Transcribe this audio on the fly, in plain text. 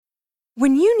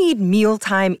When you need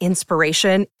mealtime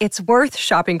inspiration, it's worth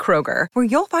shopping Kroger, where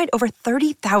you'll find over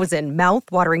 30,000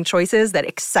 mouth-watering choices that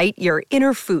excite your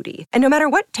inner foodie. And no matter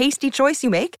what tasty choice you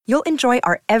make, you'll enjoy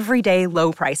our everyday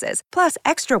low prices, plus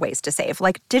extra ways to save,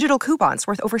 like digital coupons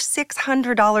worth over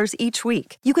 $600 each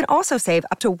week. You can also save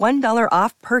up to $1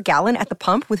 off per gallon at the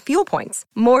pump with fuel points.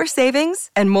 More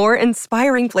savings and more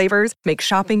inspiring flavors make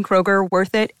shopping Kroger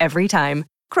worth it every time.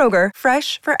 Kroger,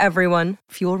 fresh for everyone.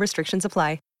 Fuel restrictions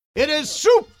apply. It is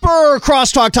Super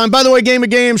Crosstalk time. By the way, Game of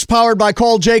Games powered by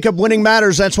Cole Jacob. Winning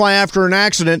matters. That's why after an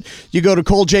accident, you go to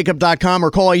ColeJacob.com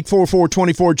or call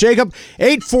 844-24-JACOB.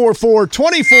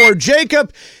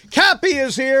 844-24-JACOB. Cappy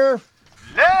is here.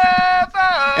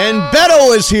 And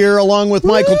Beto is here along with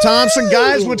Michael Thompson.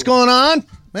 Guys, what's going on?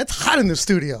 It's hot in the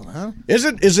studio, huh? Is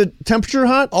it temperature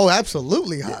hot? Oh,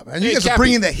 absolutely hot, man. You guys are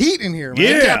bringing the heat in here, man.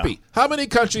 Yeah. Cappy, how many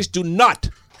countries do not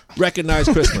recognize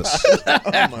Christmas?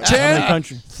 10,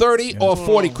 30, or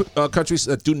 40 countries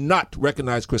that do not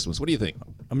recognize Christmas. What do you think?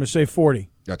 I'm going to say 40.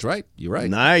 That's right. You're right.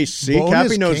 Nice. See, Bonus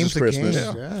Cappy knows games it's to Christmas.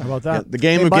 games. Yeah. How about that? The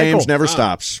game Hey, of Michael, games never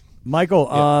stops. Michael,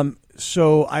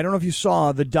 so I don't know if you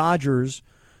saw the Dodgers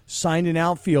signed an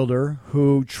outfielder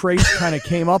who Trace kind of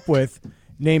came up with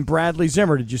named Bradley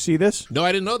Zimmer. Did you see this? No,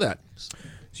 I didn't know that. So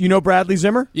you know Bradley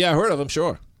Zimmer? Yeah, I heard of him,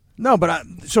 sure. No, but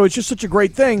so it's just such a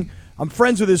great thing. I'm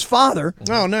friends with his father.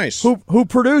 Oh, nice. Who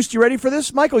produced, you ready for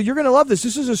this? Michael, you're going to love this.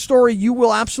 This is a story you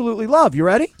will absolutely love. You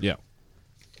ready? Yeah.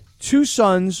 2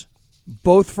 sons,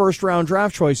 both first-round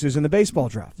draft choices in the baseball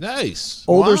draft. Nice.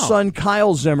 Older son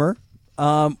Kyle Zimmer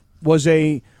was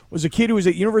a kid who was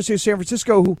at University of San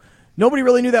Francisco who nobody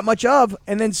really knew that much of,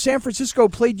 and then San Francisco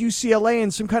played UCLA in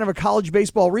some kind of a college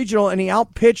baseball regional, and he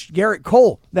outpitched Garrett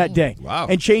Cole that day. Wow.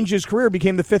 And changed his career,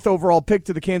 became the 5th overall pick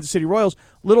to the Kansas City Royals.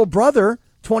 Little brother,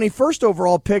 21st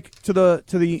overall pick to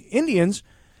the Indians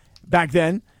back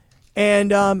then,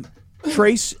 and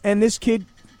Trace and this kid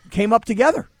came up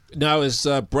together. Now, is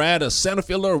Brad a center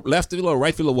fielder, left fielder, or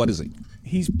right fielder? What is he?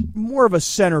 He's more of a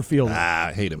center fielder.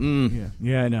 I hate him.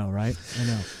 Yeah, I know, right? I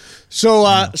know.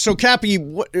 So Cappy,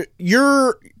 do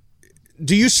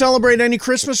you celebrate any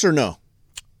Christmas or no?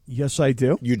 Yes, I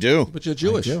do. You do, But you're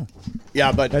Jewish. I do.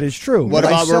 yeah, but That is true. what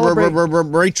But I about celebrate-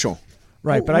 Rachel?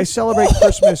 Right, but I celebrate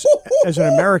Christmas as an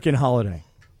American holiday.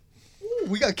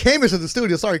 We got Camus in the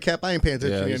studio. Sorry, Cap, I ain't paying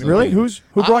attention. Yeah, he's anymore. Really?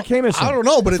 Who brought Camus in? I don't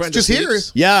know, but it's Friend just of here.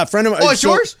 Pete's. Yeah, a friend of mine. Oh, it's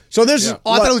yours? So this is.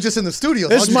 Oh, I thought it was just in the studio.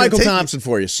 This I is was just Michael gonna take Thompson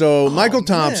for you. So Michael man.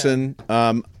 Thompson,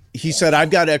 he said, "I've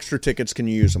got extra tickets. Can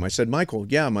you use them?" I said, "Michael,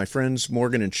 yeah, my friends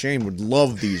Morgan and Shane would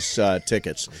love these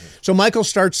tickets." So Michael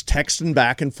starts texting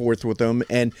back and forth with them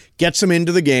and gets them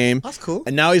into the game. That's cool.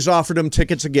 And now he's offered them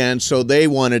tickets again. So they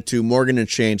wanted to Morgan and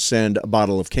Shane send a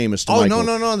bottle of Camus to Oh, Michael.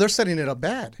 no. They're setting it up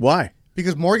bad. Why?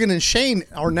 Because Morgan and Shane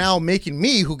are now making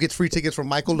me, who gets free tickets from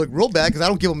Michael, look real bad because I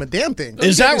don't give them a damn thing.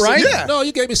 Is You that gave me right? Yeah. No,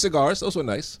 you gave me cigars. Those were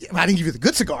nice. Yeah, I didn't give you the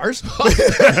good cigars.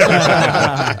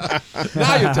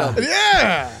 Now you're telling me.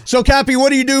 Yeah. So Cappy, what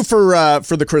do you do for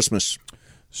the Christmas?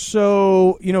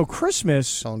 So,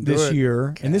 Christmas Don't do this it.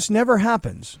 year, and this never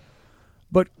happens,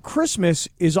 but Christmas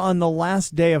is on the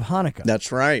last day of Hanukkah.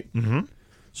 That's right.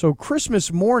 So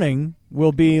Christmas morning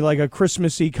will be like a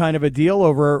Christmassy kind of a deal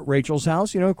over at Rachel's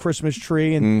house, Christmas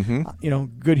tree, and,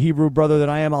 good Hebrew brother that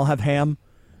I am, I'll have ham,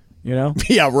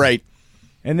 Yeah, right.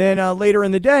 And then later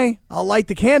in the day, I'll light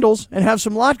the candles and have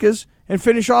some latkes and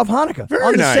finish off Hanukkah Very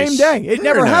on the nice. same day. It Very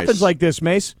never nice. happens like this,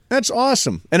 Mace. That's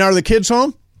awesome. And are the kids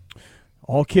home?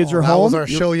 All kids are That home. was our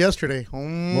show yesterday.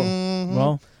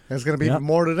 Well, There's going to be Yep. even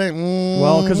more today.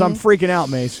 Well, because I'm freaking out,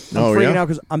 Mace. I'm Oh, freaking yeah? out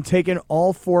because I'm taking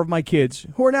all 4 of my kids,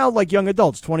 who are now like young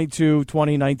adults, 22,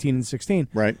 20, 19, and 16,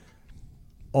 Right.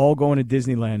 all going to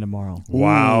Disneyland tomorrow.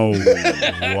 Wow. Wow.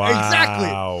 Exactly.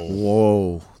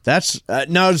 Whoa. That's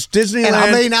now is Disneyland. And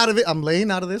I'm laying out of it. I'm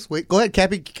laying out of this. Wait, go ahead,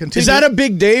 Cappy. Continue. Is that a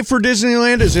big day for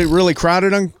Disneyland? Is it really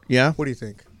crowded on? Yeah. What do you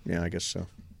think? Yeah, I guess so.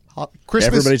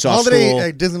 Christmas Everybody's off holiday school.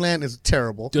 at Disneyland is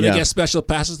terrible. Do Yeah. they get special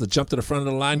passes to jump to the front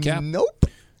of the line, Cap? Nope.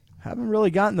 Haven't really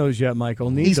gotten those yet,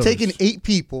 Michael. Need He's those. taking 8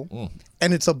 people,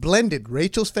 and it's a blended.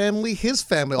 Rachel's family, his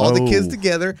family, all the kids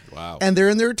together. Wow. And they're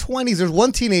in their 20s. There's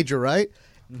one teenager, right?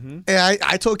 And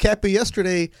I told Cappy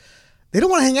yesterday, they don't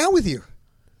want to hang out with you.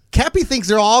 Cappy thinks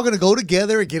they're all going to go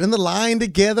together and get in the line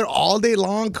together all day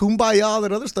long, kumbaya, all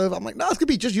that other stuff. I'm like, no, it's going to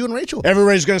be just you and Rachel.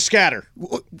 Everybody's going to scatter.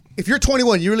 If you're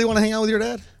 21, you really want to hang out with your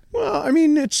dad? Well, I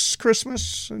mean, it's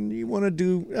Christmas, and you want to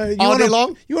do All day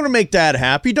long? You want to make Dad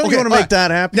happy, don't you? Okay, Want to all make right.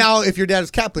 Dad happy? Now, if your dad is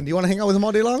Kaplan, do you want to hang out with him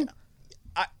all day long?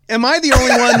 Am I the only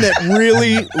one that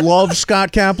really loves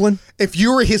Scott Kaplan? If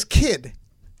you were his kid,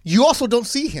 you also don't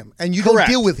see him, and you don't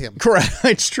deal with him. Correct.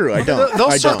 It's true. I don't.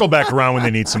 They'll circle back around when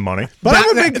they need some money. But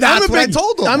That's what I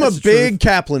told them. I'm That's a big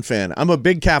Kaplan fan. I'm a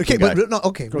big Kaplan guy.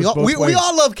 We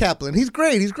all love Kaplan. He's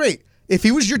great. If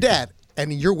he was your dad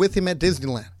and you're with him at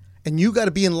Disneyland, and you got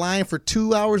to be in line for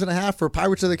 2 hours and a half for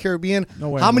Pirates of the Caribbean,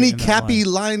 how many Cappy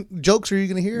line jokes are you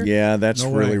going to hear? Yeah, that's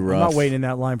really rough. I'm not waiting in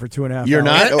that line for 2.5 hours. You're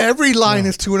not? Every line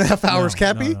is 2.5 hours,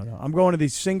 Cappy. No. I'm going to the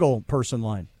single person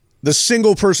line. The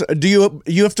single person. Do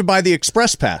you have to buy the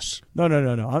express pass?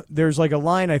 No. There's like a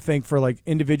line, I think, for like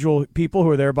individual people who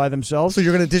are there by themselves. So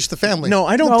you're going to ditch the family? No,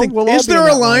 I don't think. we'll all Is be there in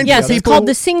a that line line. for Yes, people? it's called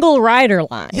the single rider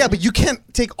line. Yeah, but you can't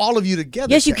take all of you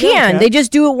together. Yes, you Cappy. can. They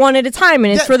just do it one at a time,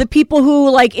 and it's for the people who,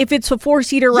 like, if it's a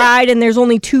 4-seater ride and there's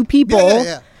only 2 people.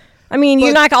 Yeah. I mean,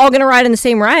 you're not all going to ride in the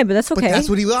same ride, but that's okay. But that's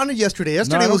what he wanted yesterday.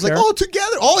 Yesterday I don't was like, care.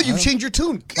 together. Oh, you changed your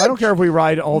tune. I don't care if we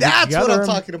ride all That's together. what I'm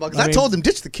talking about. Because I told him,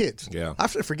 ditch the kids. Yeah. I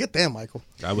forget them, Michael.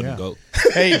 I wouldn't go.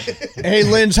 Hey,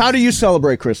 Linz, how do you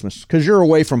celebrate Christmas? Because you're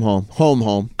away from home.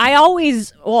 Home. I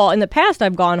always, in the past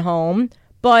I've gone home,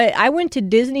 but I went to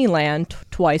Disneyland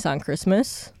twice on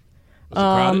Christmas. Was it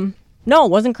crowded? No, it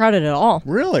wasn't crowded at all.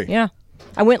 Really? Yeah.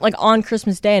 I went like on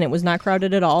Christmas Day and it was not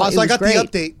crowded at all. So I got great.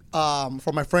 the update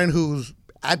from my friend who's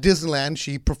at Disneyland.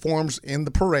 She performs in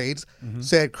the parades.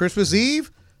 Said Christmas Eve,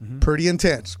 pretty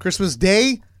intense. Christmas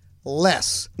Day,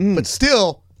 less. But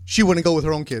still, she wouldn't go with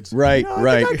her own kids. Right.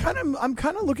 I think I'm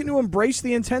kind of looking to embrace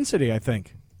the intensity, I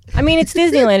think. I mean, it's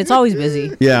Disneyland. It's always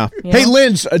busy. Yeah. You Hey, know?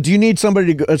 Linz, do you need somebody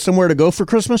to go, somewhere to go for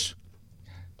Christmas?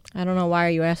 I don't know. Why are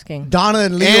you asking? Donna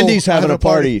and Leo Andy's having a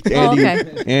party. Andy,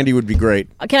 okay. Andy would be great.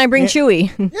 Can I bring Chewy?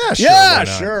 Yeah, sure. Yeah,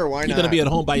 sure. Why not? You gonna be at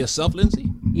home by yourself, Lindsay?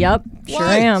 Yep, sure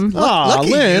Why? am. Aw,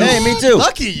 Lynn. Hey, me too.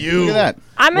 Lucky you. Look at that.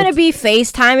 I'm going to be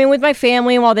FaceTiming with my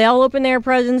family while they all open their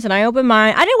presents and I open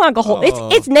mine. I didn't want to go home.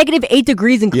 It's negative 8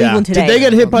 degrees in Cleveland today. Did they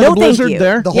get hit by No, the thank blizzard you.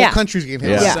 there? The whole Yeah. country's getting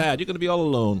hit. Yeah. Sad. You're gonna be all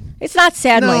alone, It's not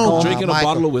sad, Michael. drinking a Michael.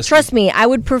 bottle of whiskey. Trust me, I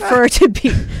would prefer to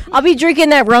be. I'll be drinking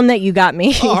that rum that you got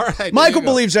me. All right, there Michael you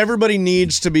go. believes everybody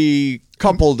needs to be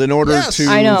coupled in order Yes. to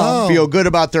I know. feel good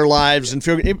about their lives and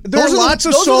feel. There Those are lots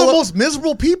of those are solo. the most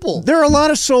miserable people. There are a lot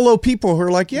of solo people who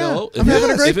are like, yeah, No, I'm having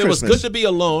a great if it was Christmas. good to be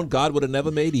alone, God would have never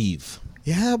made Eve.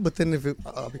 Yeah, but then if it...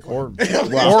 Or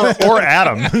Adam. Or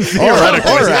Adam, was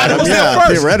yeah, there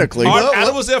first. theoretically.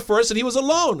 Adam was there first, and he was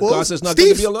alone. God says not good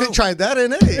Steve to be alone. tried that,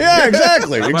 and Yeah,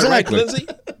 exactly, Am I right, exactly. Lindsay?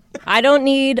 I don't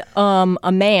need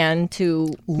a man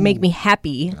to make me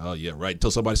happy. Oh yeah, right. Until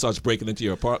somebody starts breaking into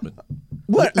your apartment.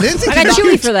 What? Lindsay I got cannot-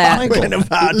 Chewy for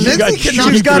that. Lindsay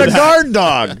cannot She's got do a that. guard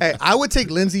dog. Hey, I would take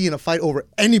Lindsay in a fight over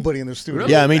anybody in the studio.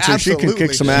 Yeah, me too. She can Absolutely.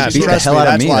 kick some ass. Beat the Trust hell me, out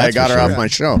of that's me, why I that's got for her sure. off my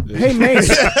show. Hey,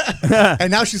 Mace.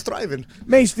 And now she's thriving.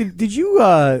 Mace, did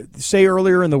you say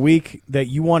earlier in the week that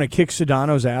you want to kick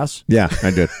Sedano's ass? Yeah,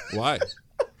 I did. Why?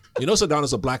 You know,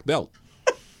 Sedano's a black belt.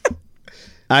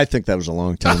 I think that was a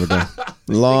long time ago. He's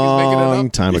making it Long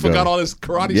up. time He ago. forgot all his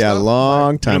karate Yeah, stuff.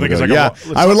 long time You think ago. it's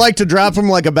like Yeah, I would like to drop him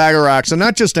like a bag of rocks, and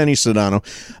not just any Sedano.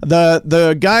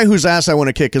 The guy whose ass I want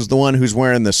to kick is the one who's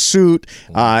wearing the suit,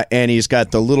 and he's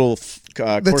got the little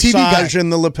TV corsage guy. in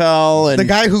the lapel, and The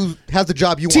guy who has the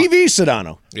job you want. TV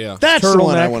Sedano. Yeah. That's the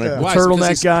one I Turtleneck, want to. Why? Is it 'cause turtleneck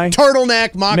he's- guy.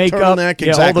 Turtleneck, mock Makeup. turtleneck, Yeah, all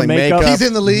exactly. the makeup. He's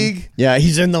in the league. Yeah,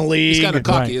 he's in the league. He's kind of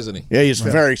cocky, Right. isn't he? Yeah, he's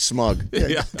very smug.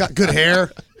 Yeah. Got good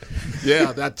hair.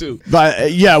 Yeah, that too.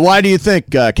 But yeah, why do you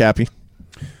think, Cappy?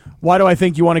 Why do I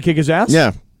think you want to kick his ass?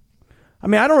 Yeah. I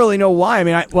mean, I don't really know why. I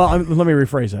mean, let me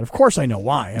rephrase that. Of course I know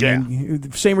why. I mean,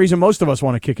 the same reason most of us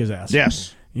want to kick his ass.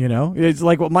 Yes. You know, it's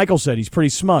like what Michael said. He's pretty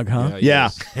smug, huh? Yeah.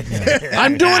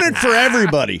 I'm doing it for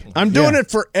everybody. I'm doing it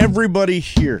for everybody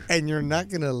here. And you're not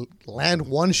going to land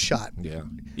one shot. Yeah.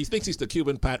 He thinks he's the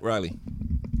Cuban Pat Riley.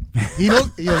 He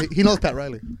knows Pat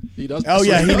Riley. He does. Oh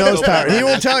yeah, he knows power. He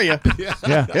will tell you.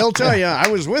 Yeah. He'll tell you. I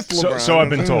was with LeBron. So I've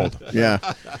been told. Yeah,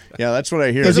 yeah, that's what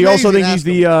I hear. Does he also amazing think he's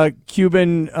the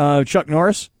Cuban Chuck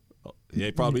Norris? Yeah,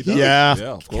 he probably does. Yeah. Yeah,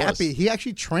 of course. Cappy, he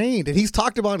actually trained, and he's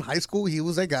talked about in high school. He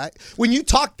was that guy. When you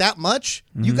talk that much,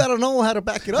 you got to know how to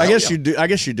back it up. I guess you do. I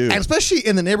guess you do. and especially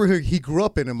in the neighborhood he grew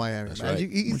up in Miami. Man. right.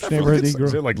 He's Which neighborhood he grew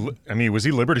Is it like? I mean, was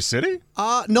he Liberty City?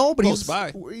 no, but Close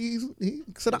by. he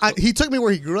said he took me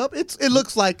where he grew up. It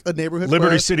looks like a neighborhood. Liberty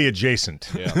where City adjacent.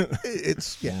 Yeah.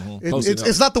 It's Close enough.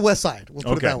 it's not the West Side. We'll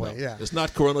put it Okay. that way. Yeah. It's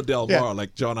not Corona Del Mar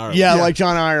like John Ireland. yeah, like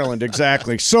John Ireland,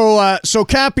 exactly. So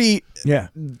Cappy, Yeah.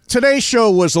 today's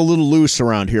show was a little loose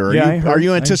around here. Are Yeah, I you heard. are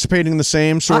you anticipating the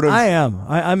same sort of? I am.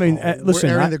 I mean, listen.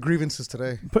 We're airing I- the grievances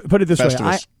today. put it this way.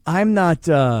 Festivus. I'm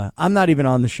not even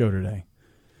on the show today.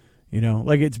 You know,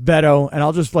 like it's Beto, and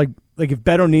I'll just like if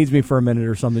Beto needs me for a minute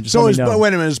or something, just So let is me know. wait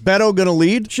a minute, is Beto going to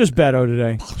lead? It's just Beto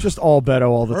today. It's just all Beto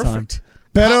all the Perfect. time.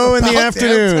 Beto in the About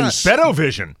afternoons. Beto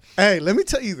Vision. Hey, let me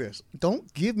tell you this.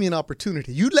 Don't give me an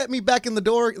opportunity. You let me back in the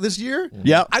door this year.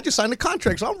 Yep. I just signed a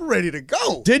contract, so I'm ready to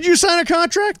go. Did you sign a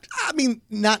contract? I mean,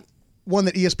 not one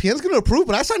that ESPN's going to approve,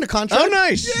 but I signed a contract. Oh,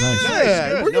 nice. Yeah,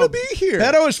 Good. we're going to be here.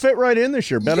 Beto has fit right in this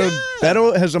year. Beto, Yeah.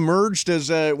 Beto has emerged as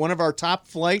one of our top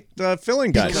flight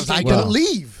filling guys. Because I didn't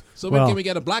leave. So when can we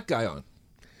get a black guy on?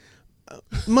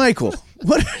 Michael,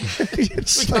 what? We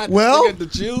got the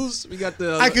Jews. We got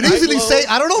the. I could easily Anglos, say,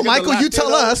 I don't know, we got the Michael, you tell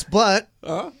Latinos. us, but.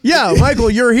 Yeah, Michael,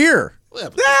 you're here. Yeah,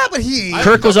 But he ain't.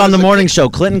 Kirk was on the morning show.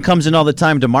 Clinton comes in all the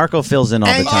time. DeMarco fills in all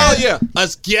the And- time. Oh yeah,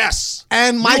 us guests.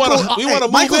 And Michael, we want to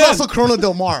move Michael's in. also Corona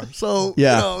Del Mar, so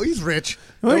Yeah. he's rich.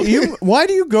 Why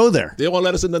do you go there? They won't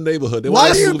let us in the neighborhood. They Why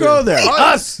won't do let us you move go in. there?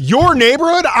 Us? Your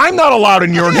neighborhood? I'm not allowed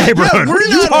in your neighborhood. We're What are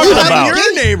you not talking allowed about? in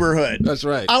your neighborhood. That's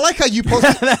right. I like how you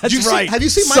posted. That's right. Have you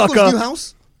seen Sucker. Michael's new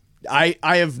house? I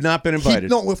have not been invited.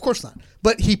 No, of course not.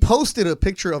 But he posted a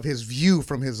picture of his view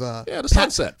from his the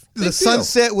sunset. The Big deal.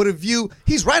 sunset with a view.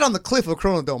 He's right on the cliff of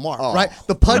Corona Del Mar, right?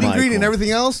 The putting green and Michael. everything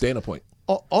else. Dana Point.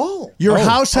 Your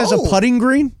house has a putting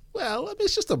green? Well, I mean,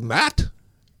 it's just a mat.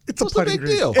 It's a What's the putting big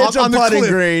green. deal? It's a on the putting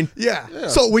cliff. green. Yeah.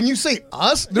 So when you say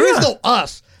us, there is no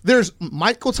us. There's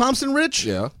Michael Thompson Rich.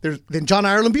 Yeah. There's then John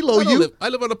Ireland below you. I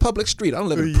live on a public street. I don't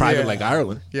live in private like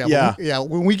Ireland. Yeah.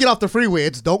 When we get off the freeway,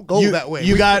 it's don't go that way.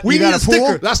 you got we need a a pool?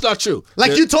 sticker. That's not true.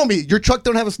 Like you told me, your truck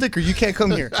don't have a sticker. You can't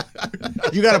come here.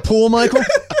 You got a pool, Michael?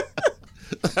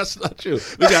 That's not true.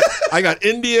 I got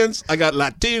Indians. I got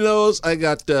Latinos. I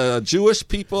got Jewish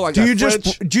people. I got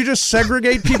French. Do you just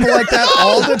segregate people like that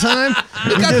all the time?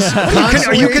 You just Are you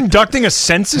constantly- conducting a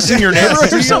census in your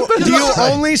neighborhood or something? Do you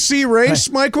only see race,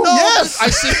 Michael? No, I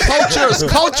see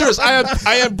cultures.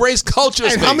 I embrace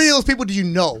cultures. And how many of those people do you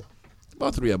know?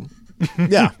 About 3 of them.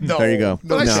 Yeah. There you go.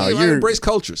 But I embrace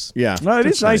cultures. Yeah. No, it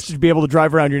is nice to be able to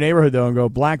drive around your neighborhood though and go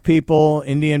black people,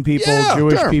 Indian people, Yeah,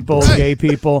 Jewish sure. people, Right. gay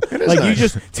people. Like you nice.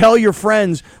 just tell your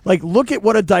friends, like, look at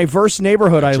what a diverse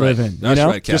neighborhood I live in. That's you know?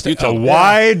 right, Cap. Just You a tell me.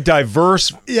 wide,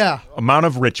 diverse Yeah. amount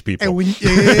of rich people. And when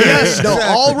Yes. No,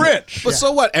 all rich. But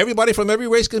so what? Everybody from every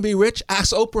race can be rich.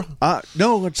 Ask Oprah.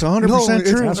 No, it's 100% No, it's-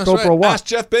 true. Ask That's Oprah right. what? Ask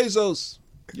Jeff Bezos.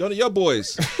 Your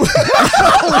boys.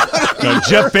 No,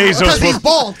 Jeff Bezos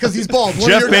will. Because he's bald. One of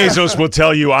Jeff your- Bezos will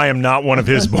tell you I am not one of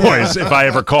his boys if I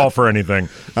ever call for anything.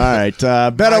 All right.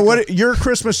 Beto, what your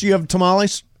Christmas, you have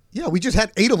tamales? Yeah, we just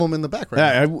had 8 of them in the back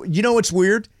right now. You know what's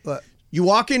weird? What? You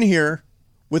walk in here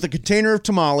with a container of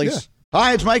tamales.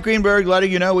 Hi, it's Mike Greenberg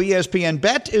letting you know ESPN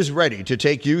Bet is ready to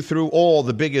take you through all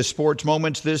the biggest sports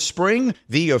moments this spring.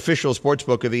 The official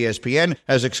sportsbook of ESPN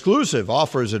has exclusive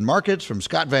offers and markets from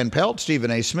Scott Van Pelt,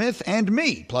 Stephen A. Smith, and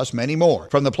me, plus many more.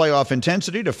 From the playoff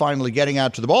intensity to finally getting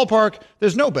out to the ballpark,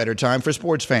 there's no better time for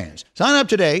sports fans. Sign up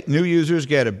today. New users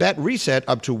get a bet reset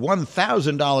up to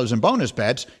 $1,000 in bonus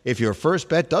bets if your first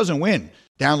bet doesn't win.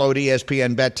 Download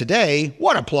ESPN Bet today.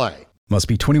 What a play. Must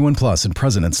be 21 plus and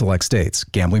present in select states.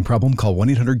 Gambling problem? Call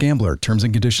 1-800-GAMBLER. Terms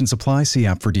and conditions apply. See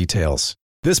app for details.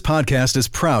 This podcast is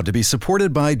proud to be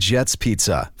supported by Jets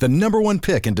Pizza, the #1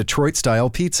 pick in Detroit-style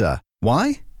pizza.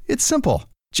 Why? It's simple.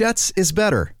 Jets is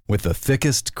better. With the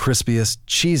thickest, crispiest,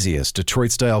 cheesiest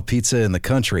Detroit-style pizza in the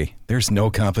country, there's no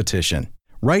competition.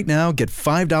 Right now, get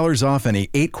 $5 off any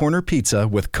 8-corner pizza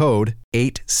with code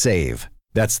 8SAVE.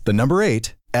 That's the number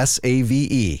 8,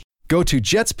 SAVE. Go to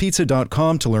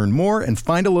jetspizza.com to learn more and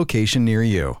find a location near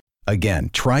you. Again,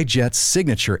 try Jet's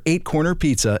signature 8-corner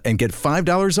pizza and get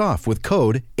 $5 off with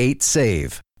code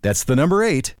 8SAVE. That's the number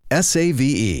 8,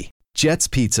 SAVE. Jet's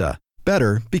Pizza.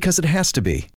 Better because it has to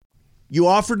be. You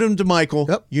offered them to Michael.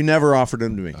 Yep. You never offered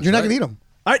them to me. You're not going to eat them.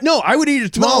 I would eat a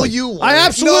tamale. No, you wouldn't. I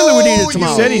absolutely would eat a No, tamale.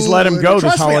 He said he's let him go Trust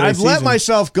this me, holiday I've let season.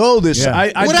 myself go this. Yeah.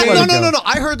 I What? did. No.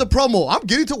 I heard the promo. I'm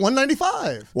getting to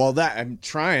 $195. Well, that I'm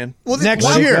trying. Well, then next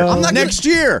why- year. I'm not Next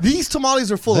gonna- year. These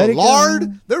tamales are full Let of it go.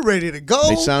 lard. They're ready to go.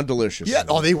 They sound delicious. Yeah.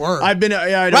 Oh, they were. I've been. I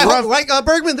had a right, rough.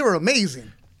 Bergman, they were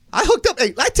amazing. I hooked up.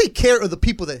 Hey, I take care of the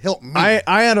people that help me. I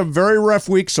had a very rough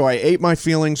week, so I ate my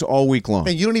feelings all week long.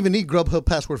 and you don't even need Grubhub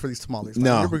password for these tamales. man.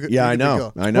 No. You're good- Yeah, you're I good to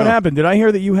know. go. I know. What happened? Did I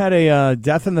hear that you had a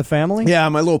death in the family? Yeah,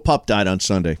 my little pup died on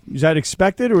Sunday. Is that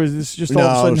expected, or is this just all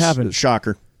of a sudden it's happened? a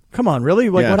shocker. Come on, really?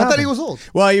 Like, Yeah. what I happened? thought he was old.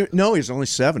 Well, he's only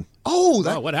 7. Oh,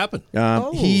 Oh, what happened?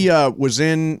 He was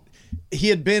in. He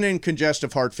had been in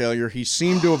congestive heart failure. He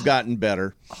seemed to have gotten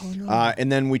better, and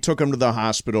then we took him to the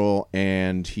hospital,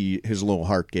 and his little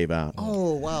heart gave out.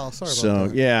 Oh, wow. Sorry so about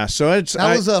that. yeah, so it's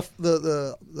That was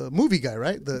the movie guy,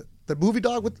 right? The movie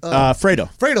dog with Fredo.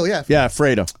 Fredo, yeah. Yeah,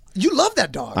 Fredo. You love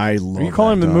that dog. I love Are you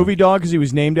calling him that the dog. movie dog because he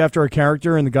was named after a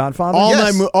character in The Godfather?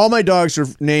 All my dogs are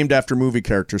named after movie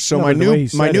characters. So No, my but the way he new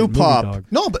said my it, new movie pup. dog.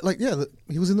 No, but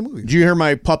he was in the movie. Did you hear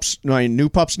my new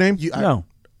pup's name? No.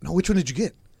 No, which one did you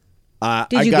get?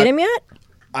 Did you get him yet?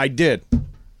 I did.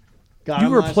 Got You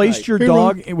him last replaced night. your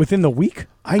dog within the week?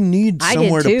 I need I did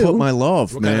somewhere to too. put my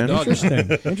love, What kind man. of dog is Interesting.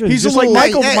 that? Interesting. He's Just a like little-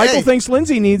 Michael. Hey, Michael hey. thinks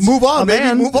Lindsay needs Move on, a baby.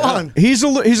 man. Move on. He's a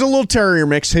little terrier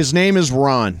mix. His name is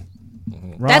Ron.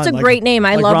 Ron, That's a like- great name.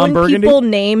 I like love Ron when Burgundy? people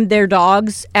name their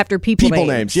dogs after people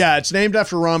Names. Yeah, it's named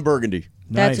after Ron Burgundy.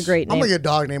 That's Nice. a great I'm name. gonna get a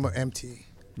dog named MT.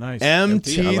 Nice.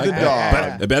 MT I like the that.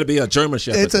 dog. It better be a German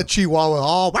Shepherd. It's a Chihuahua.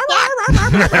 Oh,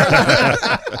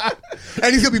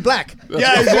 and he's gonna be black.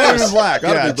 Yeah, he's gonna be black.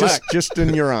 Gotta Yeah, be black. just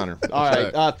in your honor. All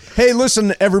right. right. Hey,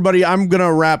 listen, everybody. I'm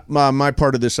gonna wrap my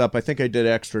part of this up. I think I did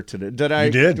extra today. Did I?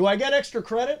 You did. Do I get extra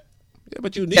credit? Yeah,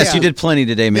 but you need Yes, you did plenty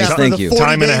today, Mace. for Thank the you. 40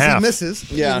 Time and a days he half.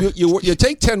 misses. Yeah. You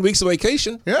take 10 weeks of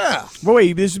vacation. Yeah. Well,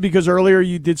 wait, this is because earlier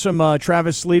you did some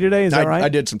Travis Slee today. Is that right? I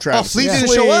did some Travis. Flea didn't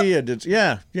show up? I did.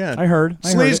 Yeah. I heard. I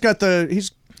heard Slee's it. got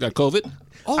he's. Got COVID.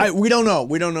 We don't know.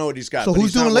 We don't know what he's got. So but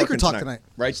who's he's not doing Laker working talk tonight?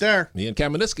 Right there. Me and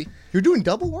Kamenetsky. You're doing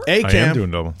double work? A I am Cam.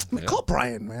 doing double. Man, call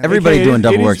Brian, man. Everybody AK, doing it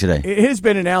double work is- today. It has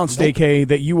been announced, AK,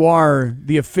 that you are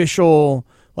the official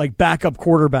backup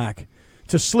quarterback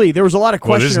to Slee. There was a lot of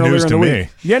Well, it question is earlier news in the to week. me.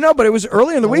 Yeah, no, but it was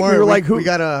early in the Don't week. worry, We were like, we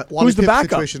got a Wally who's the Pipp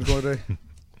backup? situation going today.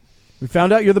 We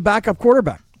found out you're the backup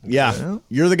quarterback. Yeah.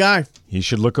 You're the guy. He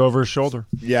should look over his shoulder.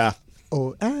 Yeah.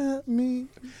 Oh, at me.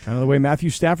 Kind of the way Matthew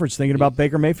Stafford's thinking about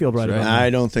Baker Mayfield right about now. I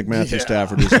don't think Matthew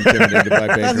Stafford is intimidated by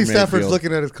Baker Matthew Stafford's Mayfield.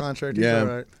 looking at his contract. He's all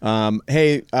right.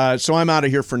 Hey, so I'm out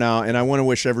of here for now, and I want to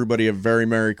wish everybody a very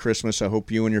Merry Christmas. I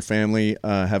hope you and your family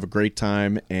have a great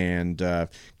time, and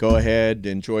go ahead,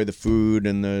 enjoy the food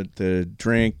and the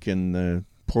drink and the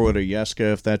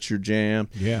Porta-Yeska if that's your jam.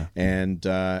 Yeah. And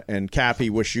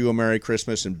Cappy, wish you a Merry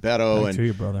Christmas, and Beto. Thank and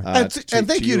you, brother. And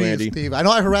thank you to you, Andy. Steve. I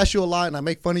know I harass you a lot and I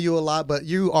make fun of you a lot, but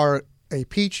you are a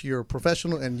peach. You're a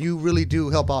professional, and you really do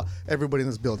help out everybody in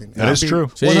this building. That is true.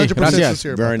 100% gracias.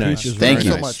 sincere. Very bro. nice. Peaches, Very Thank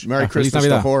you. so nice. much. Merry Feliz Christmas to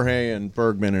Navidad. Jorge and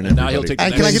Bergman and And now everybody. he'll take the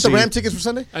And can I get the next Ram tickets for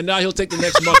Sunday? And now he'll take the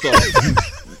next month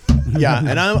off. Yeah,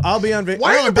 and I'll be on vacation.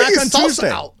 Why are you back bringing on salsa Tuesday.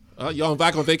 out? Y'all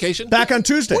back on vacation? Back on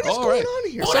Tuesday. What is All going right. on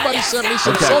here? Somebody sent me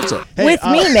some salsa. Hey, With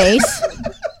me, Mace.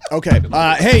 Okay.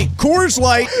 Hey, Coors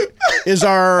Light is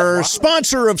our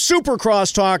sponsor of Super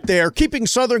Crosstalk. They are keeping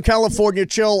Southern California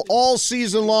chill all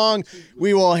season long.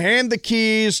 We will hand the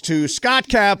keys to Scott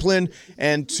Kaplan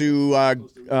and to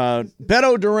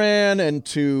Beto Duran and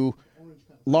to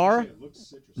Laura.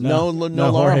 No,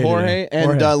 Laura, Jorge,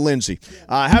 and Lindsay.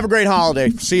 Have a great holiday.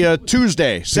 See you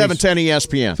Tuesday, 7:10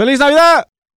 ESPN. Feliz Navidad!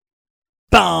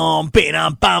 Bum,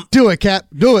 bam, bum, Do it, Cap.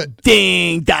 Do it.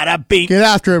 ding, da da beep, Get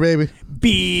after it, baby.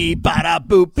 beep, ba da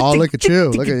boop. Oh, look at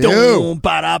you. Look at you.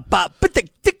 Ba da ba, ba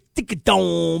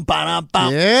da ba,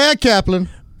 Yeah, Kaplan.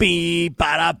 beep,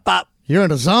 ba da ba. You're in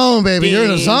the zone, baby. You're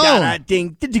in the zone.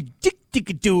 Ding,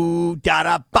 do, da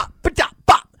da ba, da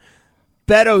ba.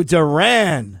 Beto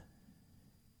Duran,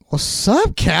 What's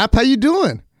up, Cap? How you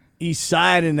doing? East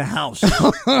Side in the house.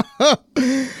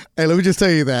 Hey, let me just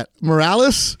tell you that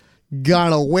Morales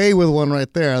got away with one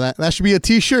right there. That should be a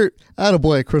T-shirt.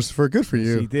 Attaboy, Christopher. Good for He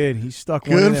you. did. He stuck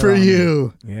one in Good there for on me.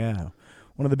 you. Yeah.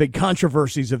 One of the big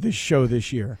controversies of this show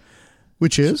this year,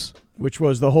 Which is? which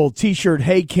was the whole T-shirt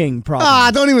Hey King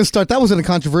problem. Don't even start. That wasn't a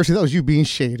controversy. That was you being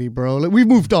shady, bro. We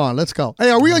moved on. Let's go.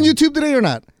 Hey, are we on YouTube today or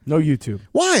not? No YouTube.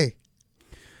 Why?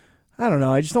 I don't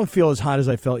know. I just don't feel as hot as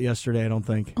I felt yesterday, I don't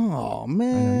think. Oh,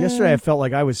 man. Yesterday I felt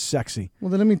like I was sexy. Well,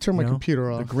 then let me turn my You know, computer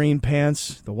The off. green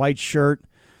pants, the white shirt,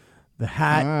 the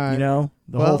hat, All right. you know,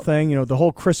 the Well- whole thing, you know, the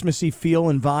whole Christmassy feel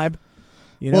and vibe.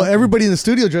 You know? Well, everybody in the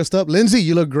studio dressed up. Lindsay,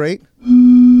 you look great.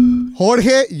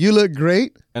 Jorge, you look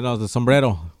great. And the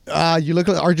sombrero. You look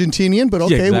like Argentinian, but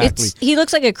okay. Yeah, exactly. He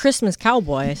looks like a Christmas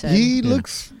cowboy, I said. He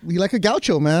looks like a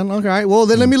gaucho, man. Okay, all right. Well,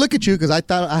 then let me look at you because I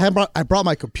thought I brought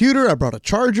my computer, I brought a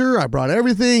charger, I brought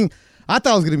everything. I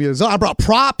thought it was gonna be a zone. I brought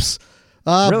props.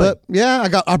 Really? But yeah,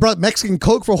 I brought Mexican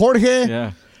Coke for Jorge.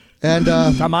 Yeah. And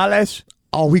Tamales.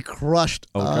 oh, we crushed.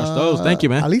 Oh, crushed those. Thank you,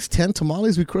 man. At least 10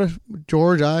 tamales. We crushed.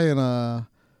 George, I, and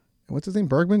what's his name?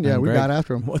 Bergman. Yeah, And we Greg. got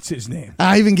after him. What's his name?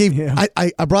 I even gave. Yeah.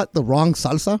 I brought the wrong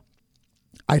salsa.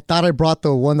 I thought I brought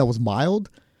the one that was mild,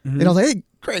 and I was like, "Hey,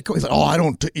 Greg," he's like, "Oh, I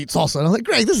don't eat salsa." And I was like,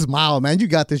 "Greg, this is mild, man. You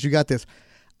got this. You got this."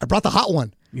 I brought the hot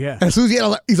one. Yeah. And as soon as he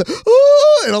ate, he's like,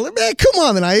 "Oh!" And I was like, "Man, come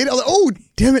on!" And I ate it. I was like, "Oh,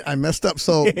 damn it! I messed up."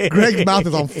 So Greg's mouth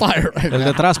is on fire right El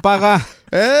now. detrás paga.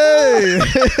 Hey,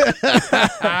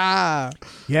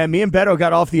 Yeah, me and Beto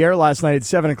got off the air last night at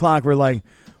 7 o'clock. We're like,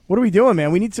 what are we doing,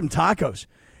 man? We need some tacos.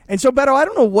 And so, Beto, I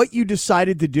don't know what you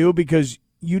decided to do because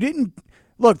you didn't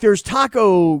look. There's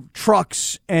taco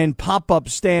trucks and pop-up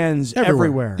stands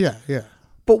everywhere. Yeah.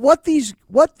 But what these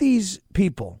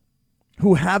people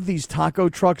who have these taco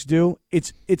trucks do,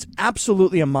 it's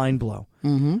absolutely a mind blow.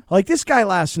 Mm-hmm. Like this guy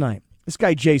last night, this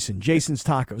guy Jason's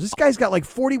Tacos. This guy's got like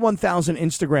 41,000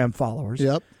 Instagram followers.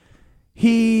 Yep.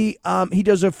 He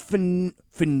does a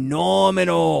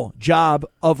phenomenal job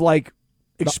of like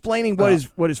explaining what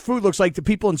his food looks like to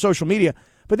people in social media.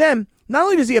 But then not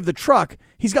only does he have the truck,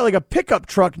 he's got like a pickup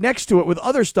truck next to it with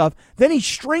other stuff. Then he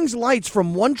strings lights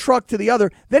from one truck to the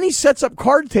other. Then he sets up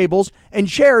card tables and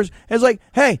chairs and is like,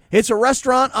 hey, it's a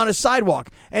restaurant on a sidewalk.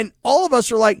 And all of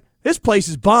us are like, this place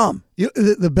is bomb.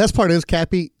 The best part is,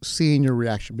 Cappy, seeing your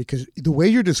reaction, because the way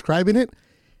you're describing it,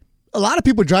 a lot of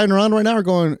people driving around right now are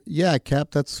going, yeah, Cap,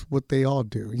 that's what they all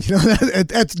do. You know,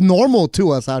 that's normal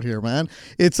to us out here, man.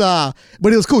 It's but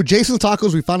it was cool. Jason's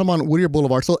Tacos, we found them on Whittier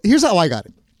Boulevard. So here's how I got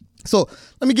it. So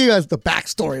let me give you guys the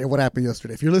backstory of what happened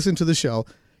yesterday. If you're listening to the show,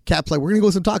 Cap's like, we're going to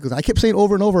go some tacos. I kept saying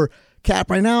over and over, Cap,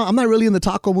 right now, I'm not really in the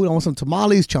taco mood. I want some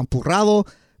tamales, champurrado,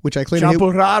 which I claimed.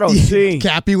 Champurrado, sí.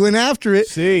 Cappy went after it.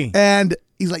 Sí. And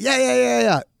he's like,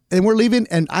 yeah. And we're leaving,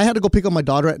 and I had to go pick up my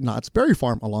daughter at Knott's Berry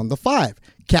Farm along the 5.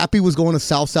 Cappy was going to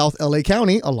South LA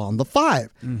County along the 5.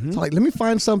 Mm-hmm. So like, let me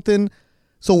find something.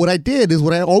 So what I did is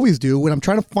what I always do when I'm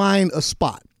trying to find a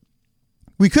spot.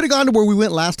 We could have gone to where we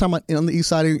went last time on the east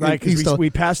side. Right, because we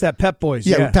passed that Pep Boys.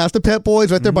 Yeah, we passed the Pep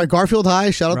Boys right there by Garfield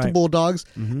High. Shout out to Bulldogs.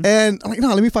 Mm-hmm. And I'm like,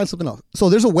 no, let me find something else. So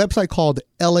there's a website called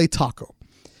LA Taco.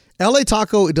 LA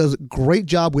Taco, it does a great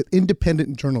job with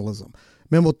independent journalism.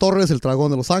 Memo Torres, El Dragón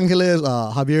de Los Angeles,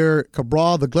 Javier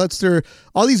Cabral, The Glutster.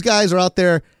 All these guys are out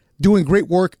there doing great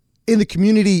work in the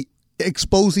community,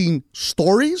 exposing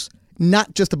stories,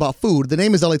 not just about food. The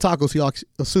name is LA Tacos, so you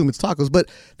assume it's tacos, but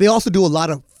they also do a lot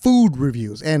of food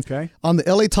reviews. And on the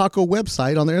LA Taco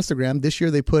website, on their Instagram, this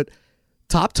year they put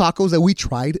top tacos that we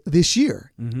tried this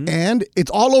year. Mm-hmm. And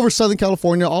it's all over Southern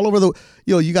California, all over the,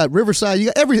 you got Riverside, you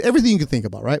got everything you can think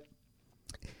about, right?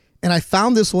 And I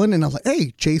found this one, and I was like,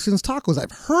 hey, Jason's Tacos.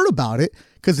 I've heard about it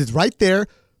because it's right there,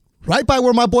 right by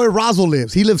where my boy Razzo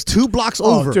lives. He lives 2 blocks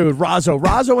over. Oh, dude,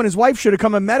 Razzo and his wife should have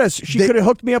come and met us. She could have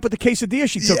hooked me up with the quesadilla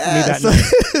she took from me that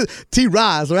night.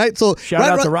 T-Raz, right? So Shout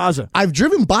out to Razzo. I've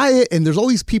driven by it, and there's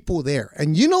always people there.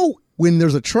 And when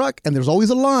there's a truck and there's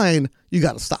always a line, you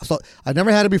got to stop. So I've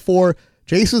never had it before.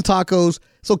 Jason's Tacos.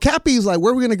 So Cappy's like,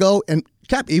 where are we going to go? And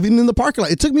Cap, even in the parking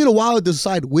lot, it took me a while to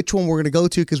decide which one we're going to go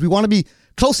to because we want to be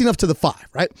close enough to the 5,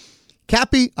 right?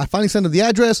 Cappy, I finally send him the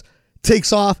address,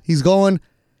 takes off, he's going,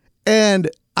 and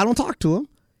I don't talk to him.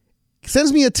 He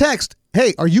sends me a text,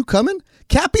 hey, are you coming?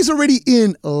 Cappy's already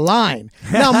in line.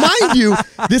 Now, mind you,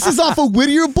 this is off of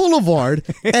Whittier Boulevard,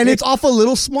 and it's off a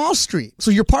little small street. So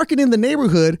you're parking in the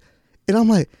neighborhood, and I'm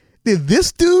like, did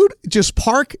this dude just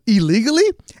park illegally?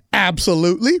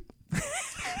 Absolutely.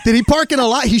 Did he park in a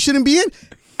lot he shouldn't be in?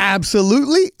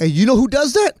 Absolutely. And you know who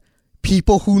does that?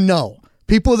 People who know.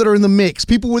 People that are in the mix.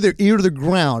 People with their ear to the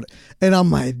ground. And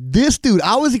I'm like, this dude,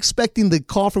 I was expecting the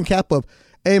call from Cap of,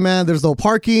 hey, man, there's no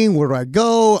parking. Where do I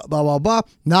go? Blah, blah, blah.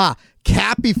 Nah,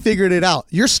 Cappy figured it out.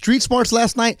 Your street smarts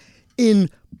last night,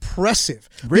 impressive.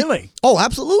 Really? Oh,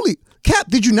 absolutely. Cap,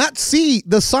 did you not see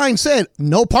the sign said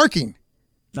no parking?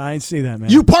 I didn't see that, man.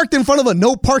 You parked in front of a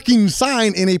no parking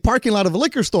sign in a parking lot of a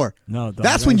liquor store. No, dog,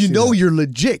 that's when you know you're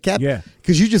legit, Cap. Yeah.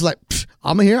 Because you're just like,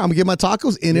 I'm here. I'm going to get my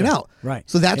tacos in and out. Right.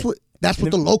 So that's what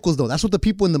the locals know. That's what the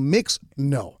people in the mix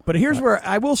know. But here's where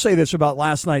I will say this about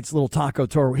last night's little taco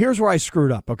tour. Here's where I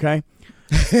screwed up, okay?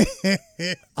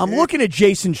 I'm looking at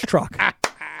Jason's truck.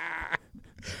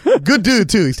 Good dude,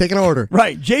 too. He's taking an order.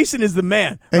 Right. Jason is the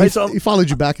man. And right? he followed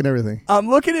you back and everything. I'm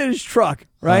looking at his truck,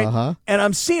 right? Uh-huh. And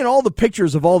I'm seeing all the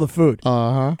pictures of all the food.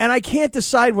 Uh-huh. And I can't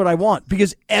decide what I want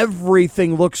because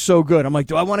everything looks so good. I'm like,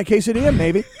 do I want a quesadilla?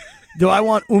 Maybe. Do I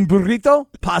want un burrito?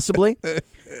 Possibly.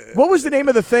 What was the name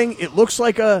of the thing? It looks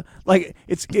like a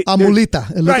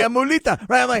mulita. Right, a mulita.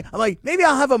 Right. I'm like, maybe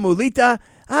I'll have a mulita.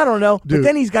 I don't know. Dude. But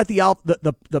then he's got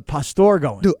the pastor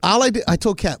going. Dude, I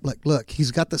told Cap, like, look, he's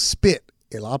got the spit.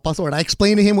 And I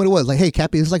explained to him what it was. Like, hey,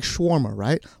 Cappy, it's like shawarma,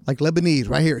 right? Like Lebanese,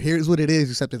 right here. Here's what it is,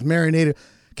 except it's marinated.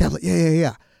 Cap, like,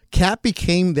 yeah. Cap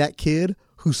became that kid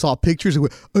who saw pictures and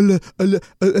went,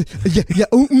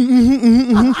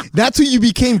 That's who you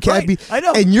became, Cappy. Right, I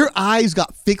know. And your eyes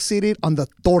got fixated on the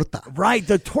torta. Right,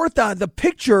 the torta, the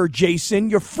picture, Jason,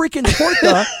 your freaking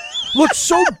torta looked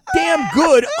so damn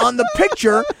good on the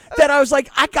picture that I was like,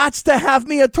 I got to have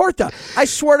me a torta. I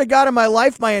swear to God, in my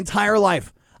life, my entire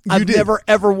life, I've never,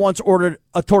 ever once ordered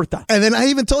a torta. And then I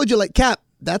even told you, like, Cap,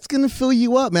 that's going to fill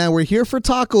you up, man. We're here for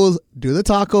tacos. Do the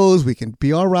tacos. We can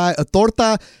be all right. A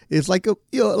torta is like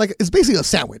it's basically a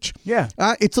sandwich. Yeah.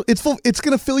 It's full. It's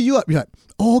going to fill you up. You're like,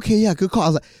 oh, okay, yeah, good call. I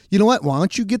was like, you know what? Why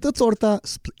don't you get the torta?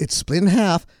 It's split in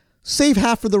half. Save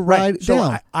half for the ride So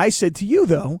down. I said to you,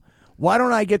 though, why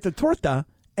don't I get the torta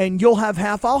and you'll have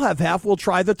half, I'll have half. We'll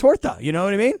try the torta. You know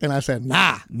what I mean? And I said,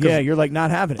 nah. Yeah, you're like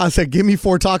not having it. I said, give me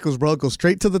 4 tacos, bro. Go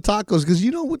straight to the tacos because you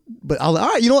know what? But I was like, all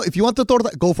right, you know what? If you want the torta,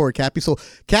 go for it, Cappy. So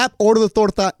Cap ordered the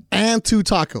torta and 2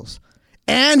 tacos.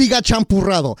 And he got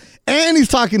champurrado. And he's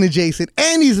talking to Jason.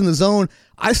 And he's in the zone.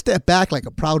 I stepped back like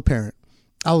a proud parent.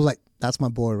 I was like, that's my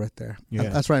boy right there. Yeah.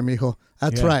 That's right, mijo.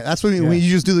 That's Yeah. right. That's when you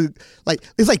just do the, like,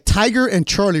 it's like Tiger and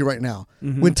Charlie right now.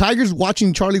 Mm-hmm. When Tiger's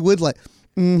watching Charlie Wood, like,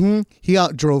 he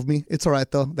outdrove me. It's all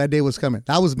right, though. That day was coming.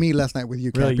 That was me last night with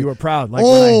you, Really, Cappy. you were proud. Like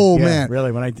man.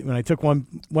 Really, when I took one,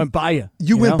 went by you.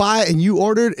 You went know? by and you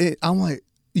ordered it. I'm like,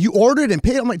 you ordered and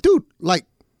paid. I'm like, dude, like,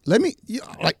 let me,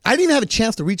 like, I didn't even have a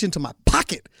chance to reach into my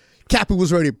pocket. Cappy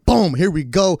was ready. Boom, here we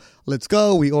go. Let's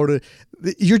go. We ordered.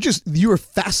 You were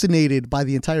fascinated by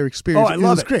the entire experience. Oh, I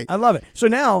love it. it. Great. I love it. So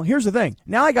now, here's the thing.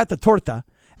 Now I got the torta,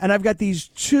 and I've got these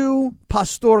 2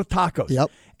 pastor tacos.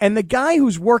 Yep. And the guy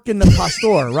who's working the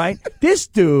pastor, right? This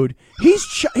dude, he's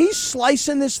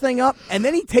slicing this thing up, and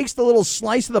then he takes the little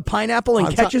slice of the pineapple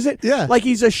and catches it. Yeah. Like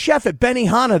he's a chef at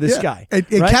Benihana, this guy. And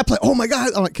right? Cap like, oh my God.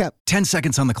 I'm like, Cap. 10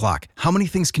 seconds on the clock. How many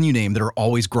things can you name that are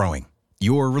always growing?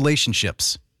 Your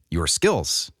relationships, your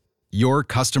skills, your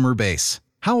customer base.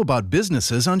 How about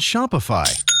businesses on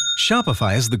Shopify?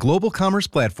 Shopify is the global commerce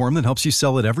platform that helps you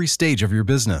sell at every stage of your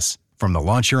business. From the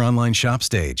launch your online shop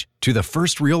stage, to the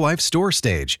first real-life store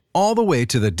stage, all the way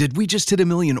to the did we just hit a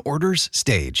million orders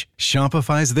stage.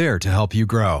 Shopify's there to help you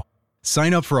grow.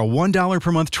 Sign up for a $1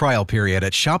 per month trial period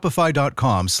at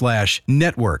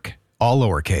shopify.com/network, all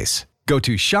lowercase. Go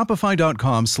to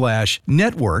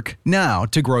shopify.com/network now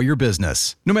to grow your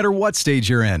business, no matter what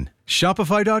stage you're in.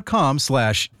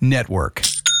 Shopify.com/network.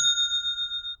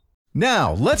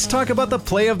 Now, let's talk about the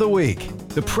play of the week.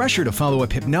 The pressure to follow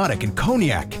up Hypnotic and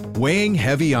Cognac, weighing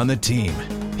heavy on the team.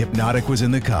 Hypnotic was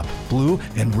in the cup, blue,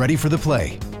 and ready for the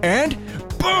play. And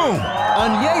boom!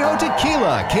 Añejo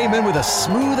Tequila came in with a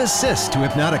smooth assist to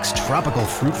Hypnotic's tropical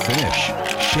fruit finish.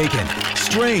 Shaken,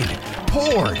 strained,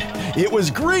 poured. It was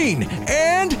green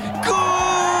and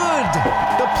good!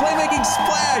 The playmaking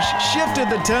splash shifted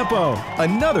the tempo.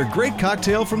 Another great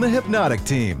cocktail from the Hypnotic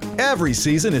team. Every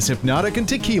season is Hypnotic and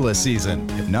Tequila season.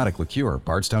 Hypnotic Liqueur,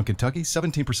 Bardstown, Kentucky,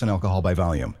 17% alcohol by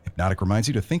volume. Hypnotic reminds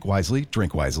you to think wisely,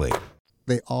 drink wisely.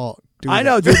 They all do. I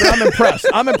know, dude, but I'm impressed.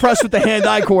 I'm impressed with the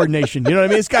hand-eye coordination. You know what I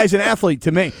mean? This guy's an athlete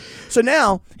to me. So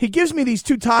now he gives me these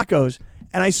 2 tacos,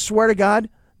 and I swear to God,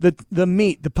 the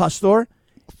meat, the pastor,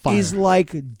 is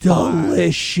like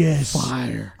delicious.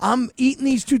 Fire. I'm eating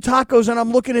these 2 tacos, and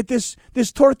I'm looking at this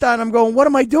torta, and I'm going, what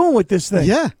am I doing with this thing?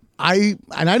 Yeah. I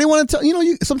didn't want to tell,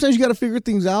 sometimes you got to figure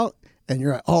things out. And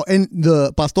you're like, oh, and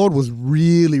the pastor was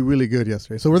really, really good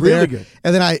yesterday. So we're Really there. good.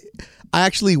 And then I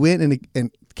actually went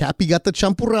and Cappy got the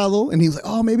champurrado, and he was like,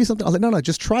 oh, maybe something. I was like, no,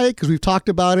 just try it because we've talked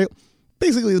about it.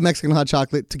 Basically, the Mexican hot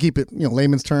chocolate, to keep it,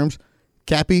 layman's terms.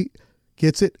 Cappy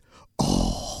gets it.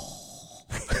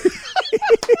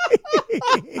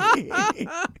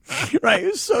 Right,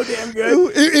 it was so damn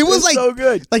good. It was like so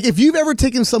good. Like if you've ever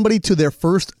taken somebody to their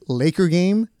first Laker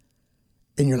game,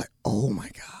 and you're like, oh my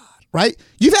God, right?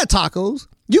 You've had tacos,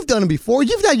 you've done them before.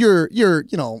 You've had your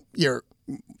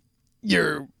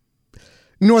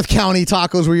North County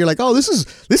tacos where you're like, oh, this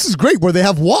is great. Where they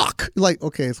have wok, you're like,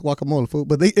 okay, it's guacamole food,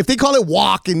 but if they call it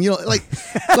wok, and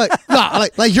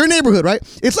like your neighborhood, right?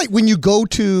 It's like when you go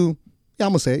to, I'm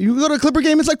gonna say it, you go to a Clipper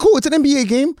game. It's like cool, it's an NBA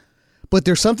game. But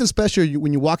there's something special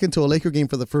when you walk into a Laker game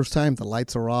for the first time. The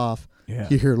lights are off. Yeah.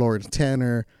 You hear Lawrence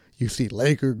Tanner. You see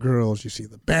Laker girls. You see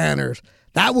the banners.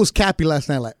 That was Cappy last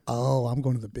night. Like, oh, I'm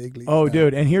going to the big league. Oh,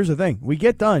 dude, and here's the thing. We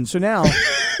get done. So now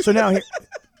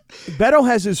Beto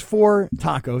has his 4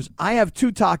 tacos. I have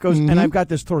 2 tacos, and I've got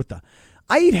this torta.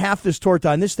 I eat half this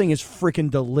torta, and this thing is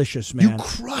freaking delicious, man. You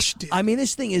crushed it. I mean,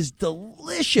 this thing is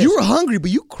delicious. You were hungry,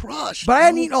 but you crushed. But I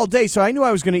hadn't eaten all day, so I knew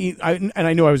I was going to eat, and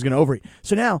I knew I was going to overeat.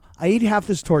 So now I eat half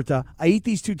this torta. I eat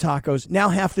these 2 tacos. Now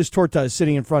half this torta is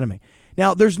sitting in front of me.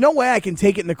 Now, there's no way I can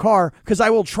take it in the car because I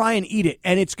will try and eat it,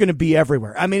 and it's going to be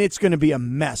everywhere. I mean, it's going to be a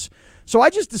mess. So I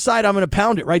just decide I'm going to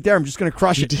pound it right there. I'm just going to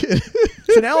crush it.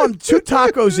 So now I'm 2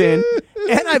 tacos in,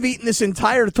 and I've eaten this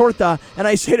entire torta, and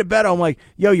I say to Beto, I'm like,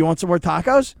 yo, you want some more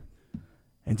tacos?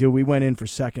 And, dude, we went in for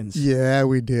seconds. Yeah,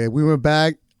 we did. We went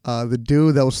back. The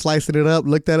dude that was slicing it up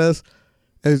looked at us.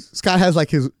 And Scott has like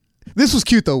his... This was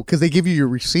cute, though, because they give you your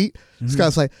receipt.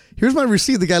 Scott's like, here's my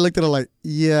receipt. The guy looked at it like,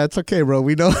 yeah, it's okay, bro.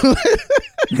 We know.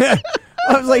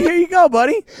 I was like, here you go,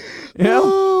 buddy. You know?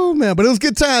 Oh, man. But it was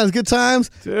good times.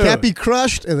 Dude. Cappy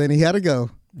crushed, and then he had to go.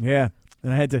 Yeah.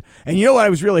 And I had to. And you know what I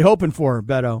was really hoping for,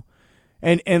 Beto?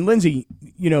 And Lindsay,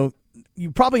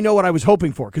 you probably know what I was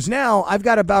hoping for. Because now I've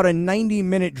got about a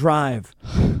 90-minute drive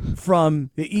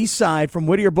from the east side, from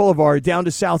Whittier Boulevard, down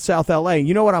to South LA.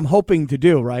 You know what I'm hoping to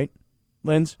do, right,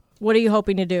 Linz? What are you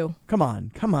hoping to do? Come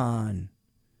on.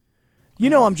 You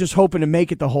know I'm just hoping to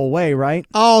make it the whole way, right?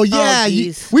 Oh, yeah.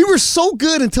 Oh, we were so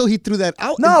good until he threw that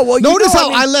out. No, well, notice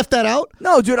how I left that out?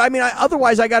 No, dude. I mean,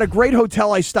 otherwise I got a great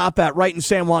hotel I stop at right in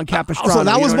San Juan Capistrano. So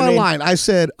that was my line. I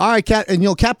said, all right, Cap.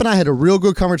 And, Cap and I had a real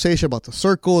good conversation about the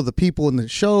circle, the people in the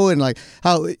show, and like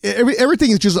how everything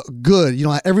is just good.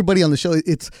 Everybody on the show.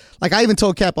 It's like I even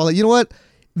told Cap, I was like, you know what?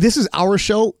 This is our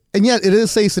show. And yet it is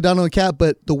say Sedano and Cap,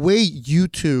 but the way you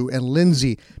two and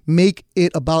Lindsay make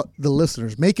it about the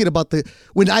listeners, make it about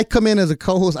when I come in as a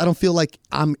co-host, I don't feel like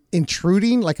I'm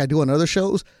intruding like I do on other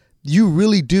shows. You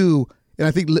really do, and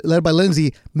I think led by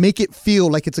Lindsay, make it feel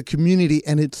like it's a community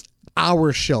and it's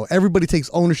our show. Everybody takes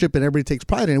ownership and everybody takes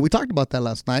pride in it. We talked about that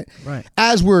last night. Right.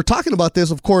 As we're talking about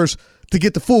this, of course, to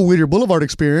get the full Whittier Boulevard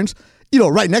experience,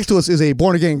 right next to us is a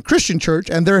born-again Christian church,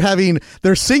 and they're having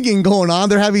their singing going on.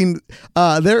 They're having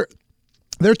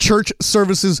their church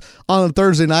services on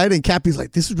Thursday night, and Cappy's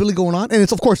like, this is really going on? And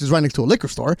it's right next to a liquor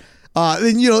store.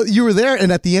 And, you were there,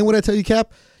 and at the end, what did I tell you,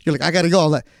 Cap? You're like, I got to go.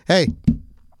 I'm like, hey,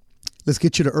 let's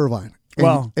get you to Irvine.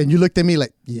 And you looked at me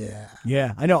like, yeah.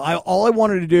 Yeah, I know. All I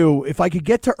wanted to do, if I could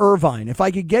get to Irvine, if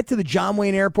I could get to the John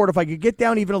Wayne Airport, if I could get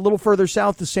down even a little further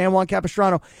south to San Juan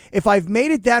Capistrano, if I've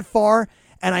made it that far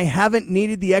and I haven't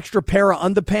needed the extra pair of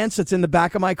underpants that's in the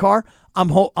back of my car, I'm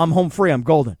home free. I'm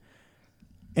golden.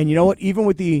 And you know what? Even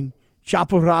with the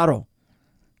chaparrado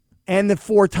and the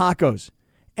 4 tacos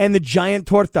and the giant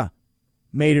torta,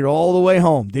 made it all the way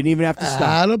home. Didn't even have to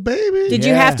stop. Baby. Did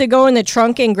you have to go in the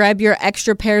trunk and grab your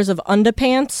extra pairs of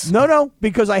underpants? No,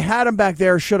 because I had them back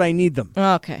there should I need them.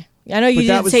 Okay. I know you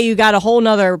didn't say you got a whole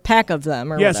nother pack of them.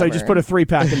 Yes, whatever. I just put a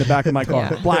 3-pack in the back of my car.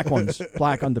 Yeah. Black ones.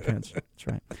 Black underpants. That's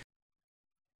right.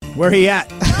 Where he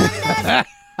at?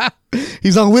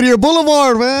 He's on Whittier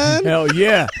Boulevard, man. Hell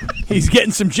yeah. He's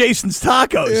getting some Jason's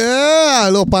tacos. Yeah,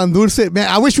 a little pan dulce. Man,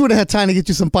 I wish we would have had time to get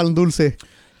you some pan dulce.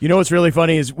 You know what's really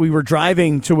funny is we were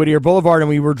driving to Whittier Boulevard and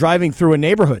we were driving through a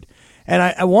neighborhood. And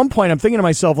at one point I'm thinking to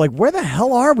myself, like, where the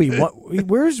hell are we?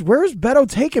 Where's Beto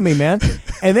taking me, man?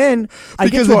 And then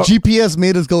because the GPS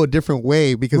made us go a different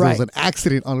way because there was an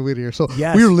accident on Whittier. So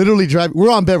we were literally driving.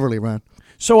 We're on Beverly, man.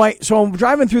 So I'm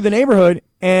driving through the neighborhood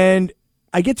and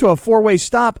I get to a 4-way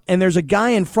stop and there's a guy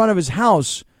in front of his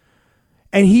house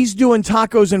and he's doing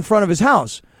tacos in front of his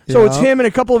house. So it's him and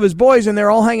a couple of his boys and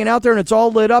they're all hanging out there and it's all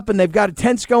lit up and they've got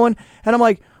tents going. And I'm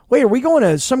like, wait, are we going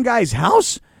to some guy's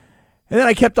house? And then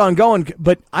I kept on going,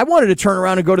 but I wanted to turn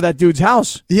around and go to that dude's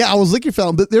house. Yeah, I was looking for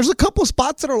him, but there's a couple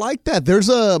spots that are like that. There's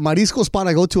a Marisco spot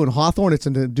I go to in Hawthorne. It's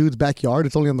in the dude's backyard.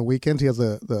 It's only on the weekends. He has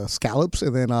the scallops.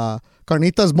 And then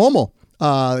Carnitas Momo.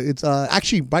 It's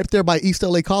actually right there by East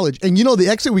LA College. And the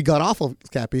exit we got off of,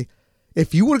 Cappy,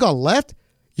 if you would have gone left,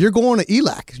 you're going to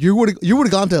ELAC. You would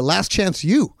have gone to Last Chance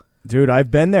U. Dude, I've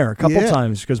been there a couple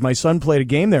times because my son played a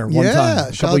game there one time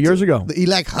a couple years ago. The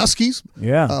ELAC Huskies.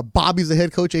 Yeah. Bobby's the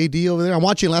head coach, AD over there. I'm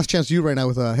watching Last Chance U right now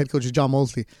with head coach John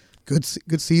Mosley. Good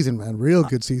season, man. Real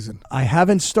good season. I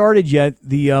haven't started yet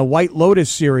the White Lotus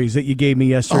series that you gave me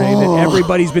yesterday that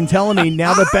everybody's been telling me.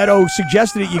 Now that Beto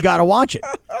suggested it, you got to watch it.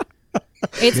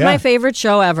 It's my favorite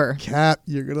show ever. Cap,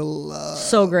 you're going to love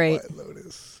So great. White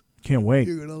Lotus. Can't wait.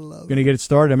 You're going to love it. Going to get it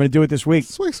started. I'm going to do it this week.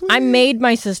 Sweet. I made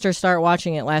my sister start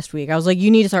watching it last week. I was like,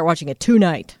 you need to start watching it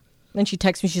tonight. Then she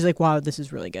texts me. She's like, wow, this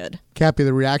is really good. Cappy,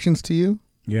 the reactions to you?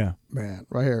 Yeah. Man,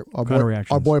 right here. Our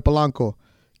reactions? boy Polanco.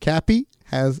 Cappy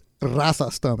has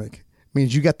raza stomach.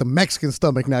 Means you got the Mexican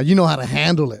stomach now. You know how to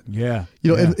handle it. Yeah.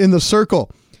 In the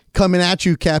circle, coming at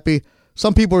you, Cappy.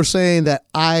 Some people are saying that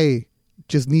I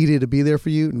just needed to be there for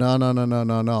you.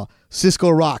 No.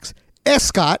 Cisco rocks.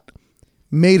 Escott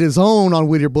made his own on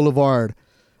Whittier Boulevard.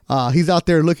 He's out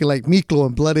there looking like Miklo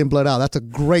and blood in, blood out. That's a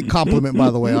great compliment, by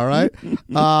the way, all right?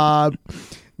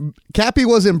 Cappy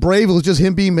wasn't brave. It was just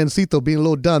him being Mencito, being a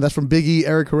little done. That's from Big E,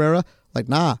 Eric Herrera. Like,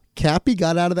 nah, Cappy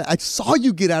got out of that. I saw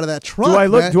you get out of that truck.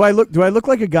 Do I look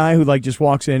like a thing who like just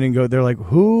walks in and they're like,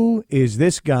 who is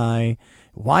this guy?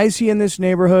 Why is he in this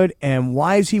neighborhood? And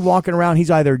why is he walking around? He's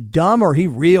either dumb or he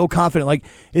real confident. Like,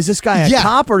 is this guy a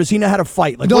cop or does he know how to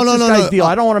fight? Like, what's this guy's deal?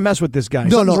 I don't want to mess with this guy.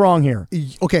 Something's wrong here.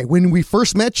 Okay, when we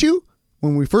first met you,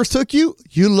 when we first took you,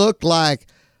 you looked like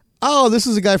oh, this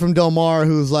is a guy from Del Mar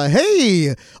who's like,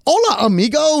 hey, hola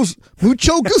amigos,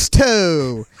 mucho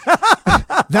gusto.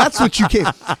 That's what you came.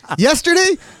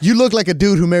 Yesterday, you look like a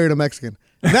dude who married a Mexican.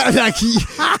 You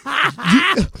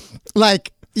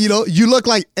look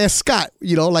like Scott.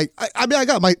 I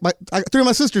got my three of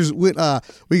my sisters with.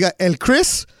 We got El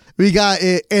Chris, we got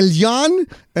El Jan,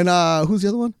 and who's the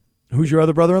other one? Who's your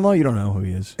other brother-in-law? You don't know who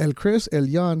he is. El Chris, El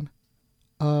Jan.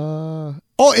 Y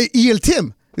El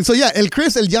Tim. And so, El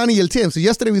Chris, El Jan, y El Tim. So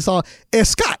yesterday we saw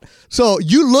Scott. So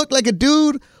you look like a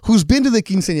dude who's been to the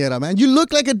quinceañera, man. You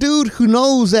look like a dude who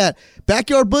knows that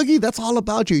Backyard Boogie, that's all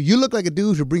about you. You look like a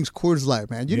dude who brings Coors Light,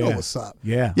 man. You know what's up.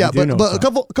 Yeah. But a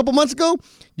couple months ago,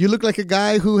 you look like a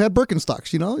guy who had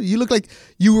Birkenstocks, You look like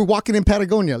you were walking in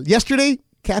Patagonia. Yesterday,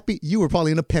 Cappy, you were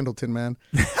probably in a Pendleton, man.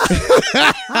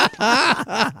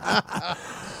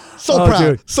 Proud.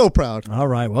 Dude. So proud. All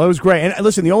right. Well, it was great. And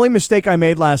listen, the only mistake I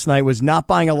made last night was not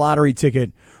buying a lottery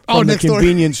ticket from the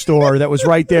convenience store that was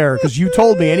right there. Because you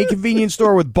told me any convenience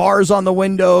store with bars on the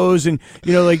windows and,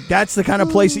 that's the kind of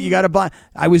place that you got to buy.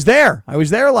 I was there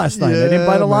last night. I didn't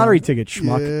buy the lottery ticket,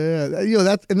 schmuck.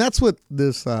 Yeah. That's what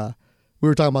this, we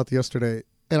were talking about yesterday.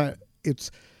 And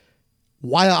it's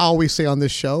why I always say on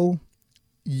this show,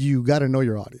 you got to know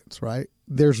your audience, right?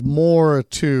 There's more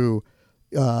to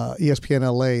ESPN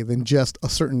LA than just a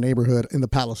certain neighborhood in the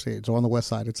Palisades or on the West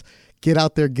Side. It's get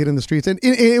out there, get in the streets. And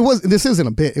this isn't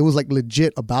a bit. It was like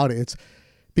legit about it. It's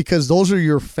because those are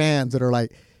your fans that are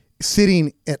like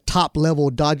sitting at top level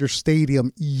Dodger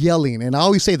Stadium yelling. And I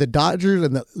always say the Dodgers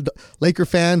and the Laker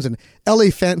fans and LA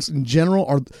fans in general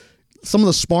are some of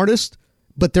the smartest,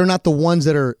 but they're not the ones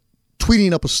that are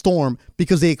tweeting up a storm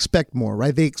because they expect more,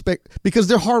 right? Because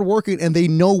they're hardworking and they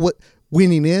know what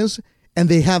winning is. And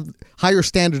they have higher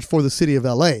standards for the city of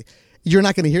LA. You're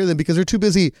not going to hear them because they're too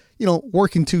busy,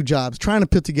 working two jobs, trying to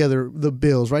put together the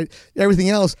bills, right? Everything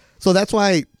else. So that's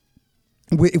why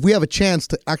if we have a chance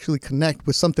to actually connect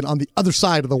with something on the other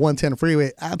side of the 110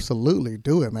 freeway, absolutely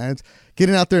do it, man. It's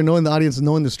getting out there, knowing the audience, and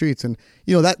knowing the streets. And,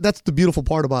 that's the beautiful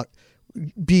part about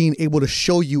being able to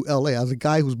show you LA. As a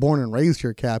guy who's born and raised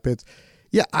here, Cap,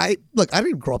 I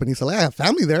didn't grow up in East LA. I have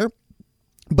family there.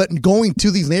 But going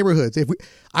to these neighborhoods,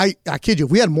 I kid you,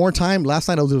 if we had more time, last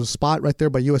night there was a spot right there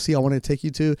by USC I wanted to take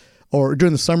you to, or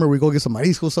during the summer we go get some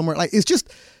marisco somewhere. Like, it's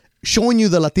just showing you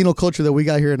the Latino culture that we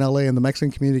got here in LA and the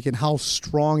Mexican community and how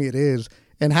strong it is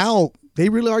and how they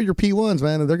really are your P1s,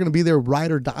 man, and they're going to be there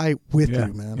ride or die with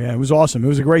you, man. Yeah, it was awesome. It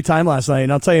was a great time last night,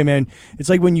 and I'll tell you, man, it's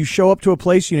like when you show up to a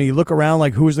place, you look around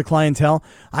like who's the clientele.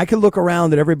 I could look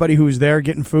around at everybody who's there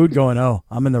getting food going, oh,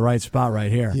 I'm in the right spot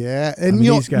right here. Yeah, and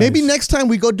maybe next time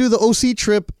we go do the OC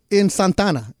trip in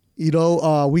Santana.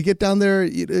 We get down there,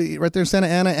 right there in Santa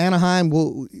Ana, Anaheim.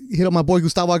 We'll hit up my boy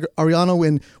Gustavo Arellano,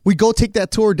 and we go take that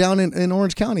tour down in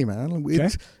Orange County, man.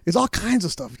 It's all kinds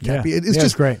of stuff. Yeah. It's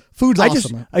just great. Food's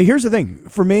awesome, man. Here's the thing.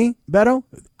 For me, Beto,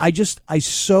 I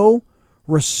so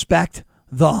respect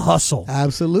the hustle.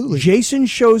 Absolutely. Jason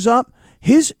shows up.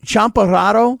 His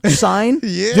Champurrado sign,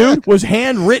 dude, was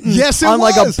handwritten on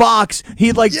like a box.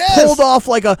 He pulled off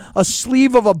like a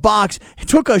sleeve of a box,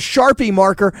 took a Sharpie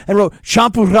marker and wrote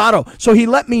Champurrado. So he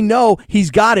let me know he's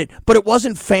got it, but it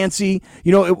wasn't fancy.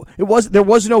 There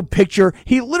was no picture.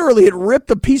 He literally had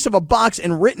ripped a piece of a box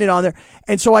and written it on there.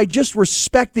 And so I just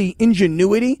respect the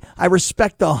ingenuity. I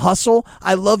respect the hustle.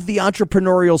 I love the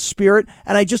entrepreneurial spirit.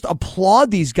 And I just applaud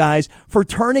these guys for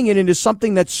turning it into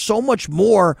something that's so much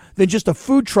more than just a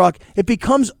food truck. It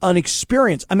becomes an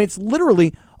experience. I mean, it's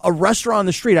literally a restaurant on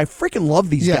the street. I freaking love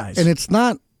these guys. And it's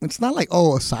not like,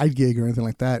 a side gig or anything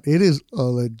like that. It is a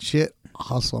legit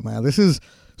hustle, man. This is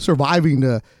surviving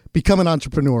to become an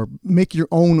entrepreneur, make your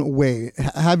own way,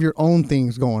 have your own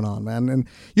things going on, man. And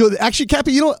actually,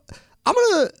 Cappy,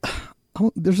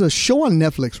 there's a show on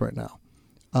Netflix right now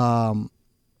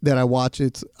that I watch.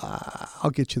 It's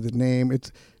I'll get you the name.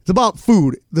 It's about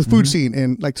food, the food scene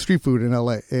and like street food in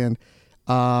LA. And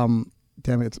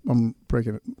damn it, I'm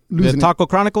breaking it. The Taco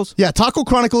Chronicles? Yeah, Taco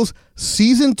Chronicles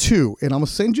season 2. And I'm going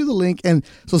to send you the link. And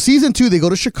so season 2, they go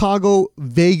to Chicago,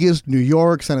 Vegas, New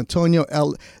York, San Antonio.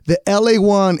 The LA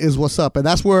one is what's up. And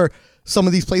that's where some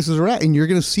of these places are at. And you're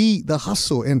going to see the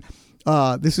hustle. And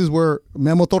this is where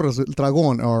Memo Torres, El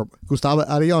Dragon, or Gustavo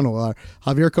Arellano, or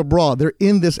Javier Cabral, they're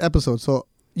in this episode. So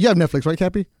you have Netflix, right,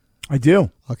 Cappy? I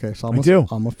do. Okay, so I'm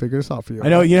going to figure this out for you. I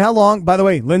know. You know how long, by the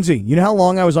way, Lindsay, you know how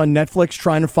long I was on Netflix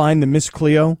trying to find the Miss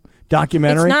Cleo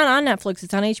documentary? It's not on Netflix.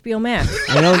 It's on HBO Max.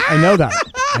 I know that.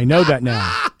 I know that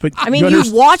now. But I mean, you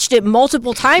watched it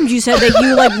multiple times. You said that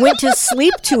you went to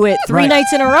sleep to it 3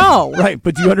 nights in a row. Right,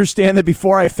 but do you understand that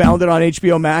before I found it on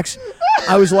HBO Max,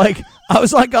 I was like on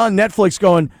Netflix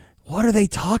going, what are they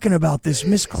talking about? This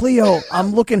Miss Cleo.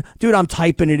 I'm looking, dude. I'm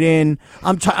typing it in.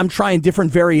 I'm trying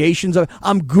different variations of.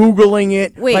 I'm Googling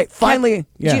it. Wait, right, finally,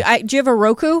 do you have a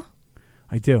Roku?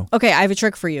 I do. Okay, I have a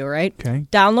trick for you, right? Okay.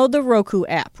 Download the Roku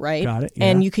app, right? Got it,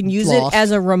 And yeah. you can use it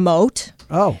as a remote.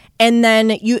 Oh. And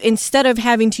then you, instead of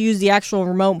having to use the actual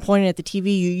remote and pointing at the TV,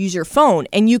 you use your phone.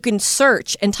 And you can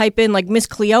search and type in like Miss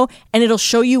Cleo, and it'll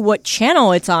show you what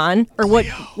channel it's on or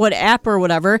what app or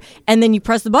whatever. And then you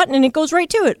press the button and it goes right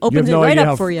to it. Opens it right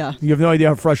up for you. You have no idea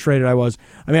how frustrated I was.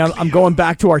 I mean, I'm going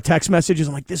back to our text messages.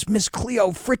 I'm like, this Miss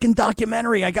Cleo freaking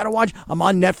documentary. I got to watch. I'm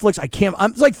on Netflix.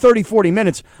 It's like 30, 40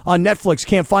 minutes on Netflix.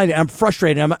 Can't find it. I'm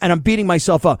frustrated. And I'm beating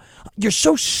myself up. You're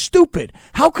so stupid.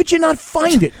 How could you not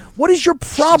find it? What is your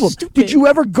problem? Did you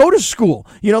ever go to school?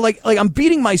 You know, like I'm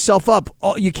beating myself up.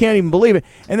 Oh, you can't even believe it.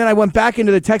 And then I went back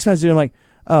into the text message and I'm like,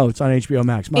 oh, it's on HBO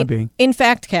Max. In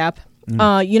fact, Cap,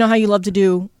 you know how you love to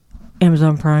do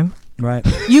Amazon Prime? Right.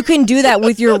 You can do that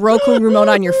with your Roku remote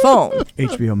on your phone.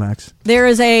 HBO Max. There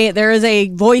is a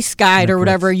voice guide or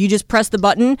whatever. You just press the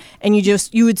button and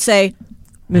you would say,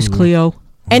 Miss Cleo,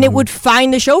 and it would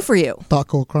find the show for you.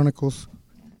 Taco Chronicles.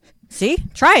 See?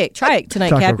 Try it tonight,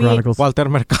 Taco Cappy. Chronicles. Walter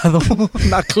Mercado,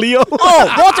 not Cleo.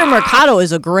 Oh, Walter Mercado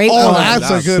is a great one. Oh, that's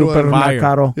a good one.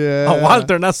 Supermercado. Yeah. Oh,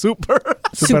 Walter, not Super.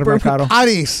 Supermercado.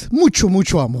 Aris,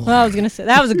 mucho amor. Well, I was going to say,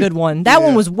 that was a good one. That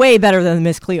one was way better than the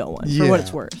Miss Cleo one, for what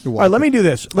it's worth. All right, let me do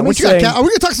this. Let me What you say, got, Kat? Are we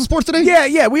going to talk some sports today?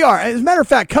 Yeah, we are. As a matter of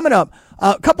fact, coming up,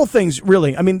 a couple things,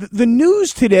 really. I mean, the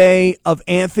news today of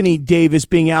Anthony Davis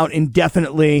being out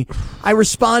indefinitely, I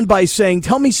respond by saying,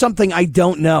 tell me something I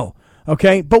don't know.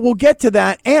 Okay? But we'll get to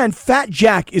that. And Fat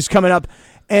Jack is coming up.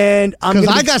 And Because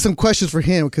I got some questions for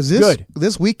him. Because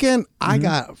this weekend, I Mm-hmm.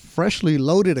 got a freshly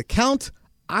loaded account.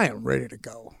 I am ready to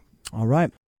go. All right.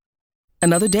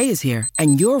 Another day is here,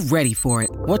 and you're ready for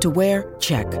it. What to wear?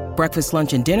 Check. Breakfast,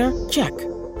 lunch, and dinner? Check.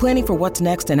 Planning for what's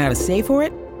next and how to save for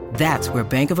it? That's where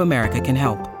Bank of America can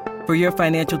help. For your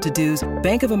financial to-dos,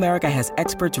 Bank of America has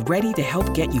experts ready to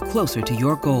help get you closer to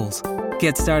your goals.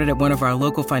 Get started at one of our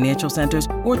local financial centers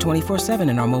or 24/7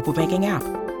 in our mobile banking app.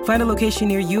 Find a location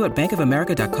near you at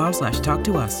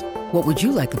bankofamerica.com/talktous. What would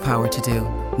you like the power to do?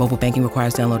 Mobile banking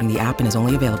requires downloading the app and is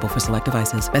only available for select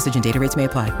devices. Message and data rates may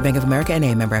apply. Bank of America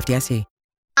NA, member FDIC.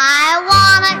 I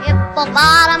want a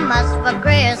hippopotamus for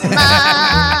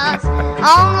Christmas.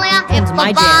 Only a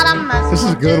hippopotamus. This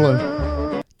is a good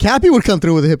one. Cappy would come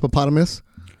through with a hippopotamus.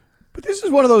 But this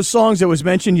is one of those songs that was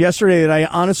mentioned yesterday that I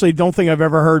honestly don't think I've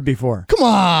ever heard before. Come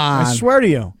on. I swear to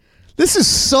you. This is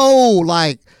so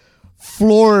like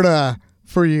Florida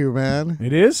for you, man.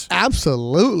 It is?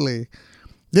 Absolutely.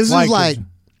 This Why, is like,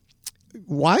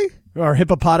 why? Are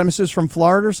hippopotamuses from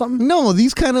Florida or something? No,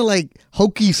 these kind of like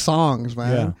hokey songs,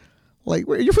 man. Yeah. Like,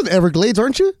 you're from the Everglades,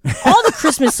 aren't you? All the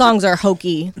Christmas songs are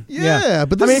hokey. Yeah,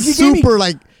 but this I mean, if is you gave me- super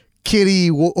like kitty,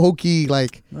 hokey,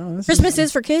 like. Christmas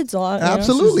is for kids a lot. you know?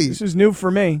 Absolutely. This is new for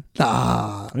me.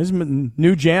 This is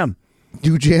new jam.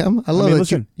 New jam? I love mean, it.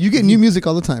 listen. You get new music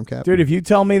all the time, Cap. Dude, if you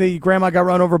tell me that your grandma got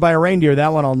run over by a reindeer,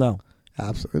 that one I'll know.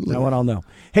 Absolutely. That one I'll know.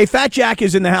 Hey, Fat Jack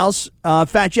is in the house.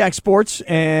 Fat Jack Sports.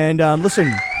 And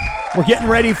listen, we're getting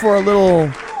ready for a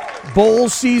little bowl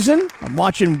season. I'm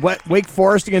watching Wake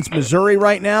Forest against Missouri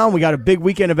right now. We got a big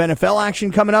weekend of NFL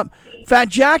action coming up. Fat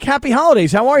Jack, happy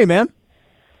holidays. How are you, man?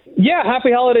 Yeah,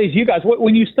 happy holidays, you guys.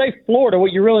 When you say Florida,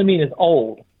 what you really mean is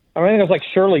old. I think it was like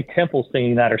Shirley Temple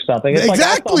singing that or something. It's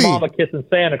Exactly. like I saw Mama kissing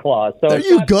Santa Claus. So There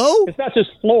you go. It's not just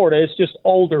Florida. It's just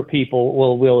older people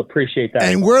will appreciate that.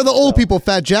 And we're the old people,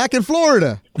 Fat Jack, in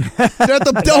Florida. They're at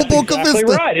the Del Boca exactly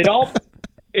Vista. right.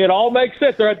 It all makes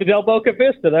sense. They're at the Del Boca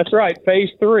Vista. That's right.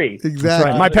 Phase 3. Exactly. That's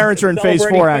right. My parents are in Phase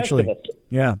 4, actually. Festivus.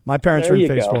 Yeah, my parents There are in you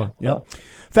Phase go. 4. Yep.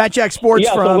 Fat Jack Sports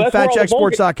Yeah, so from that's where all the bowl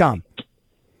fatjacksports.com.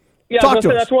 Yeah, Talk to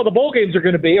us. that's where the bowl games are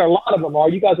going to be, or a lot of them are.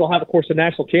 You guys will have, of course, a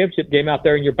national championship game out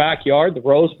there in your backyard, the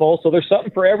Rose Bowl. So there's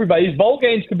something for everybody. These bowl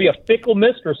games can be a fickle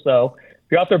mistress, though.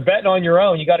 If you're out there betting on your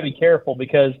own, you got to be careful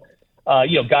because,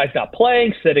 guys got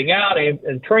playing, sitting out,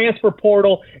 and transfer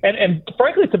portal. And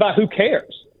frankly, it's about who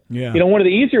cares. Yeah. One of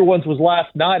the easier ones was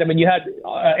last night. I mean, you had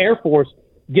Air Force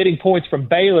getting points from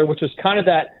Baylor, which was kind of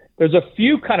that. There's a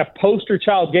few kind of poster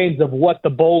child games of what the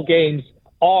bowl games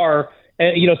are.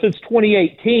 And, since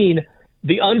 2018,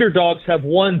 the underdogs have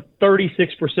won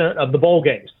 36% of the bowl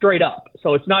games straight up.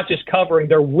 So it's not just covering.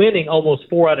 They're winning almost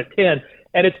 4 out of 10.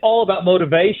 And it's all about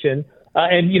motivation.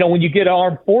 And when you get an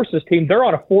armed forces team, they're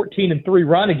on a 14-3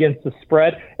 run against the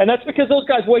spread. And that's because those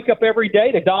guys wake up every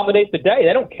day to dominate the day.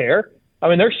 They don't care. I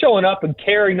mean, they're showing up and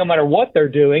caring no matter what they're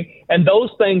doing. And those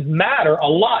things matter a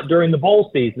lot during the bowl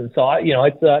season. So,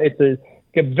 it's a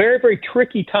very, very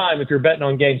tricky time if you're betting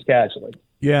on games casually.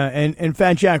 Yeah, and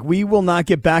Fat Jack, we will not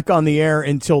get back on the air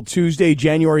until Tuesday,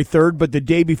 January 3rd, but the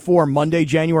day before, Monday,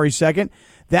 January 2nd,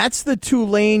 that's the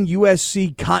Tulane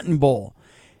USC Cotton Bowl.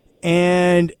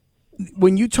 And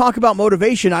when you talk about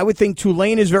motivation, I would think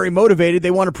Tulane is very motivated. They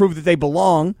want to prove that they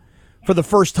belong for the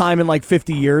first time in like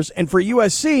 50 years. And for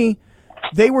USC,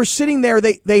 they were sitting there.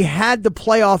 They had the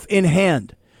playoff in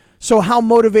hand. So how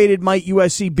motivated might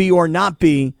USC be or not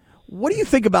be? What do you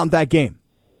think about that game?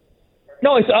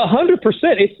 No, it's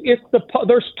 100%.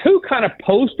 There's two kind of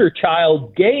poster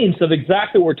child games of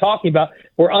exactly what we're talking about,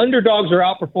 where underdogs are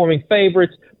outperforming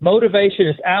favorites. Motivation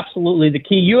is absolutely the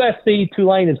key. USC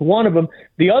Tulane is one of them.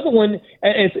 The other one,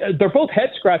 they're both head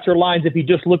scratcher lines if you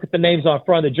just look at the names on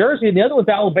front of the jersey. And the other one's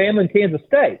Alabama and Kansas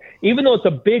State. Even though it's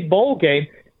a big bowl game,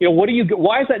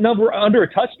 why is that number under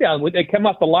a touchdown? They come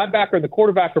off the linebacker and the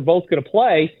quarterback are both going to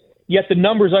play. Yet the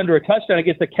number's under a touchdown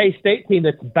against a K-State team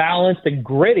that's balanced and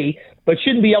gritty, but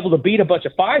shouldn't be able to beat a bunch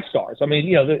of five-stars. I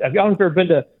mean, I've never been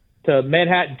to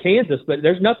Manhattan, Kansas, but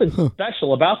there's nothing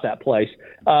special about that place.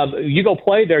 You go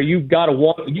play there, you've got to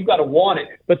want it.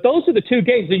 But those are the two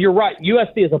games, and you're right.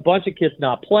 USC has a bunch of kids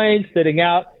not playing, sitting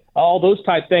out, all those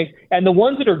type things. And the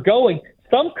ones that are going,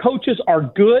 some coaches are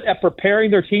good at preparing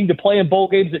their team to play in bowl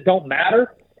games that don't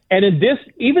matter. And in this,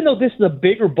 even though this is a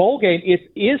bigger bowl game, it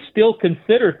is still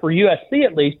considered, for USC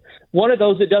at least, one of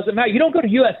those that doesn't matter. You don't go to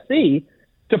USC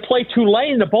to play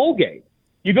Tulane in a bowl game.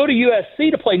 You go to USC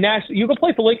to play national. You go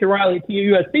play for Lincoln Riley to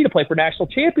USC to play for national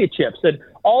championships and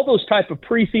all those type of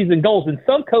preseason goals. And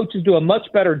some coaches do a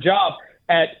much better job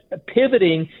at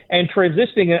pivoting and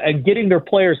transitioning and getting their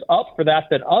players up for that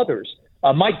than others.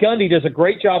 Mike Gundy does a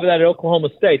great job of that at Oklahoma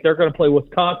State. They're going to play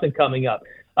Wisconsin coming up.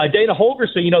 Dana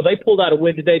Holgorsen, they pulled out a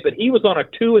win today, but he was on a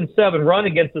 2-7 run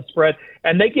against the spread,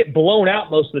 and they get blown out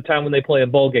most of the time when they play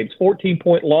in bowl games.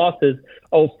 14-point losses,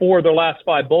 4 of their last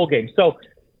 5 bowl games. So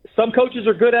some coaches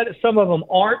are good at it, some of them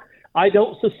aren't. I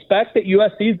don't suspect that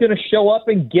USC is going to show up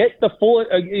and get the full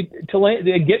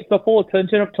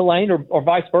attention of Tulane or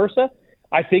vice versa.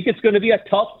 I think it's going to be a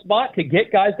tough spot to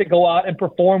get guys to go out and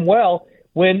perform well.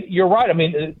 When you're right, I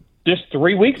mean, just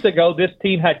 3 weeks ago, this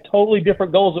team had totally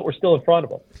different goals that were still in front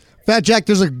of them. Fat Jack,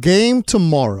 there's a game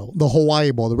tomorrow, the Hawaii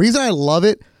Bowl. The reason I love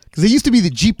it, because it used to be the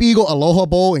Jeep Eagle Aloha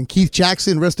Bowl, and Keith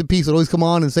Jackson, rest in peace, would always come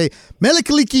on and say,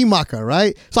 Melikaliki Maka,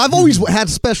 right? So I've always had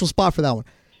a special spot for that one.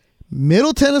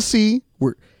 Middle Tennessee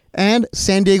and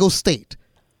San Diego State.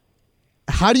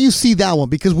 How do you see that one?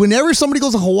 Because whenever somebody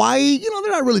goes to Hawaii,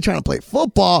 they're not really trying to play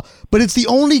football, but it's the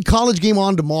only college game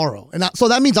on tomorrow. And so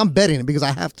that means I'm betting it because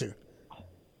I have to.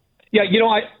 Yeah,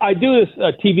 I do this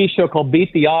TV show called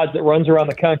Beat the Odds that runs around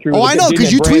the country. Oh, I know,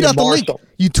 because you tweet out the link.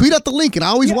 You tweet out the link, and I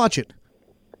always watch it.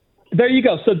 There you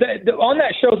go. So on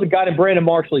that show is a guy named Brandon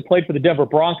Marshall. He played for the Denver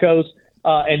Broncos,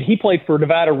 and he played for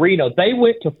Nevada Reno. They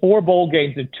went to 4 bowl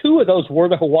games, and 2 of those were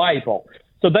the Hawaii Bowl.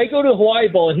 So they go to the Hawaii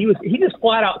Bowl, and he just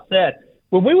flat out said,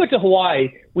 when we went to Hawaii,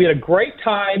 we had a great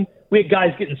time. We had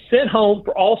guys getting sent home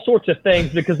for all sorts of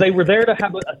things because they were there to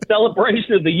have a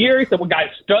celebration of the year. He said, well, guys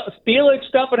stealing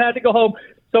stuff and had to go home.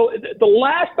 So the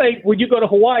last thing when you go to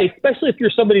Hawaii, especially if you're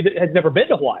somebody that has never been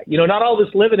to Hawaii, not all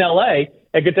this live in L.A.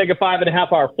 and could take a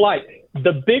 5.5-hour flight.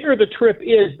 The bigger the trip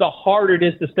is, the harder it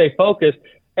is to stay focused.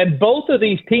 And both of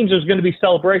these teams, there's going to be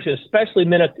celebration, especially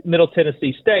Middle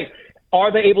Tennessee State. Are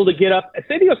they able to get up?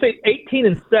 San Diego State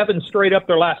 18-7 straight up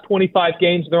their last 25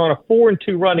 games. They're on a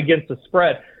 4-2 run against the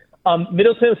spread.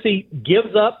 Middle Tennessee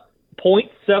gives up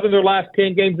 0.7 their last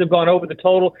 10 games. Have gone over the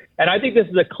total. And I think this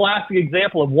is a classic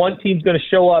example of one team's going to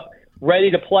show up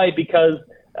ready to play because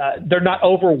they're not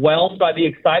overwhelmed by the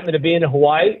excitement of being in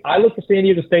Hawaii. I look for San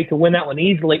Diego State to win that one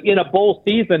easily in a bowl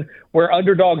season where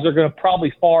underdogs are going to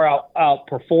probably far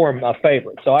outperform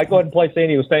favorites. So I go ahead and play San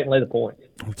Diego State and lay the points.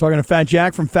 We're talking to Fat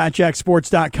Jack from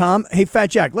FatJackSports.com. Hey, Fat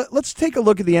Jack, let's take a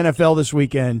look at the NFL this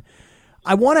weekend.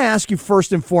 I want to ask you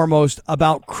first and foremost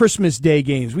about Christmas Day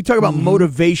games. We talk about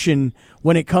motivation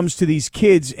when it comes to these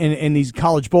kids and these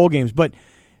college bowl games. But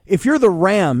if you're the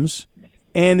Rams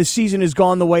and the season has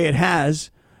gone the way it has,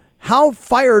 how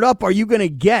fired up are you going to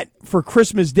get for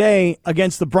Christmas Day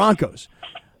against the Broncos?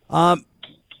 How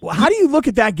do you look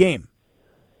at that game?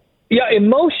 Yeah,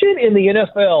 emotion in the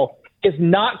NFL is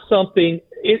not something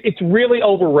 – it's really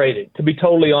overrated, to be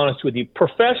totally honest with you.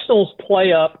 Professionals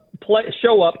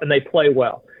show up, and they play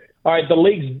well. All right, the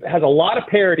league has a lot of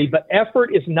parity, but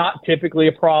effort is not typically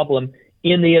a problem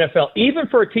in the NFL, even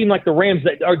for a team like the Rams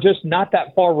that are just not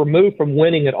that far removed from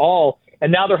winning at all,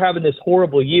 and now they're having this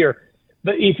horrible year.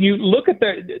 But if you look at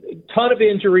their ton of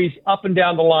injuries up and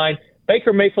down the line,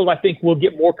 Baker Mayfield, I think, will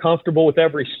get more comfortable with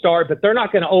every start, but they're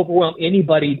not going to overwhelm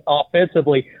anybody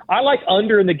offensively. I like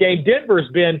under in the game. Denver's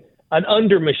been an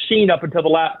under machine up until the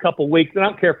last couple of weeks. And I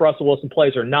don't care if Russell Wilson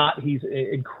plays or not. He's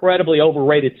incredibly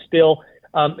overrated still.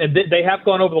 And they have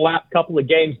gone over the last couple of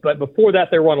games, but before that,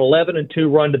 they were on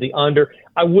 11-2 run to the under.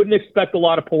 I wouldn't expect a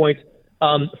lot of points.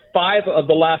 5 of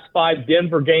the last 5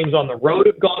 Denver games on the road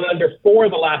have gone under. 4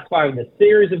 of the last 5 in the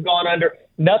series have gone under.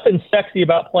 Nothing sexy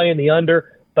about playing the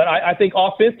under, but I think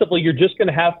offensively, you're just going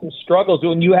to have some struggles.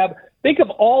 When you have, think of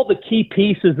all the key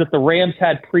pieces that the Rams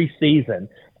had preseason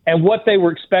and what they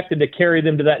were expected to carry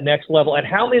them to that next level, and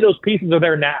how many of those pieces are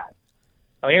there now?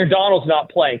 Aaron Donald's not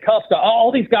playing. Kuff's not.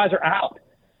 All these guys are out.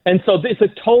 And so it's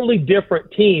a totally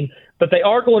different team, but they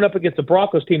are going up against the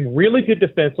Broncos team, really good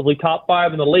defensively, top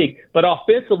 5 in the league. But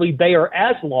offensively, they are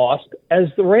as lost as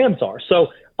the Rams are. So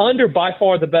under by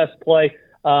far the best play.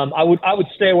 I would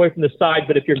stay away from the side,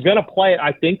 but if you're going to play it,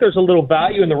 I think there's a little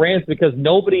value in the Rams because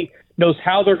nobody knows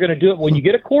how they're going to do it. When you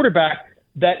get a quarterback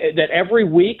that every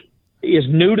week is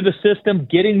new to the system,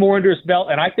 getting more under his belt,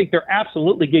 and I think they're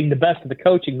absolutely getting the best of the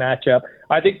coaching matchup.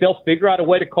 I think they'll figure out a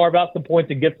way to carve out some points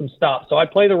and get some stops. So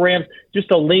I'd play the Rams, just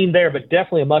a lean there, but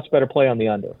definitely a much better play on the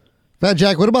under. Fat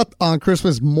Jack, what about on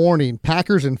Christmas morning,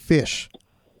 Packers and Fish?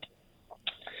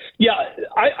 Yeah,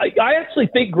 I actually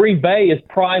think Green Bay is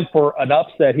primed for an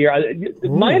upset here.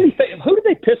 Miami, who did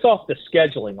they piss off the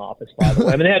scheduling office, by the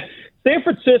way? I mean, they had San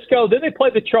Francisco, then they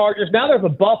played the Chargers. Now they have a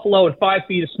Buffalo and 5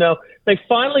 feet of snow. They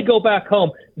finally go back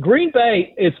home. Green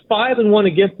Bay is 5-1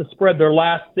 against the spread their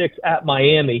last 6 at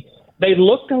Miami. They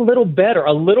looked a little better,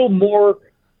 a little more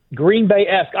Green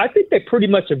Bay-esque. I think they pretty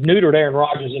much have neutered Aaron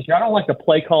Rodgers this year. I don't like the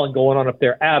play calling going on up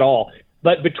there at all.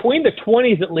 But between the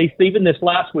 20s, at least, even this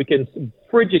last weekend, some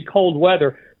frigid cold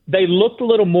weather, they looked a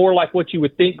little more like what you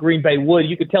would think Green Bay would.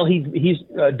 You could tell he's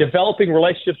developing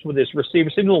relationships with his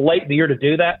receivers. Seems a little late in the year to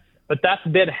do that, but that's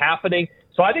been happening.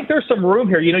 So I think there's some room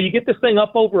here. You know, you get this thing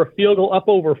up over a field goal, up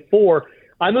over 4.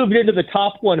 I moved into the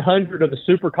top 100 of the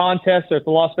Super Contest at the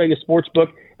Las Vegas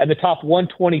Sportsbook and the top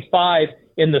 125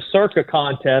 in the Circa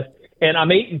Contest. And I'm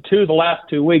 8-2 the last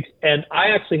 2 weeks, and I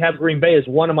actually have Green Bay as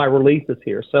one of my releases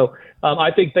here. So I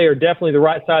think they are definitely the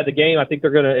right side of the game. I think they're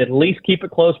going to at least keep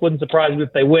it close. Wouldn't surprise me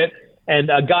if they win,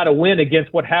 and got to win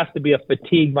against what has to be a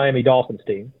fatigued Miami Dolphins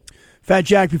team. Fat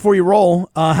Jack, before you roll,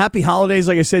 happy holidays,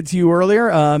 like I said to you earlier.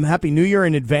 Happy New Year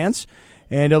in advance,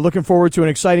 and looking forward to an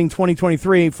exciting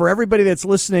 2023. For everybody that's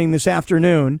listening this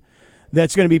afternoon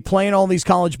that's going to be playing all these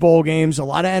college bowl games, a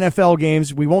lot of NFL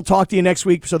games, we won't talk to you next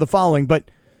week, so the following, but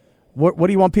what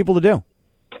do you want people to do?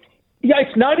 Yeah,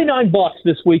 it's $99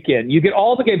 this weekend. You get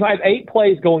all the games. I have 8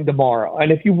 plays going tomorrow.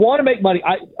 And if you want to make money,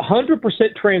 100%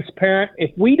 transparent.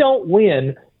 If we don't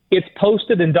win, it's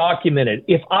posted and documented.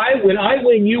 If when I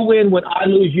win, you win. When I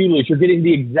lose, you lose. You're getting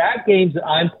the exact games that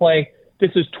I'm playing.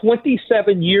 This is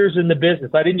 27 years in the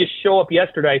business. I didn't just show up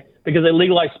yesterday because they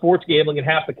legalized sports gambling in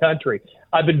half the country.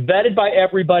 I've been vetted by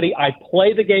everybody. I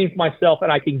play the games myself,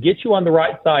 and I can get you on the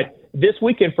right side this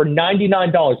weekend for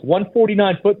 $99,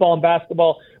 $149 football and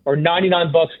basketball, or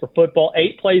 $99 for football.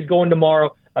 8 plays going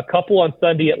tomorrow, a couple on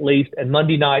Sunday at least, and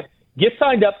Monday night. Get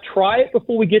signed up. Try it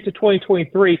before we get to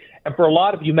 2023. And for a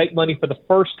lot of you, make money for the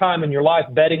first time in your life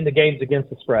betting the games against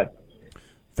the spread.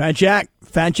 Fat Jack,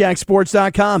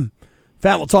 FatJackSports.com.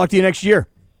 Fat, we'll talk to you next year.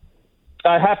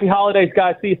 Happy holidays,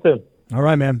 guys. See you soon. All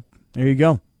right, man. There you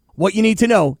go. What you need to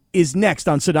know is next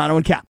on Sedano and Cap.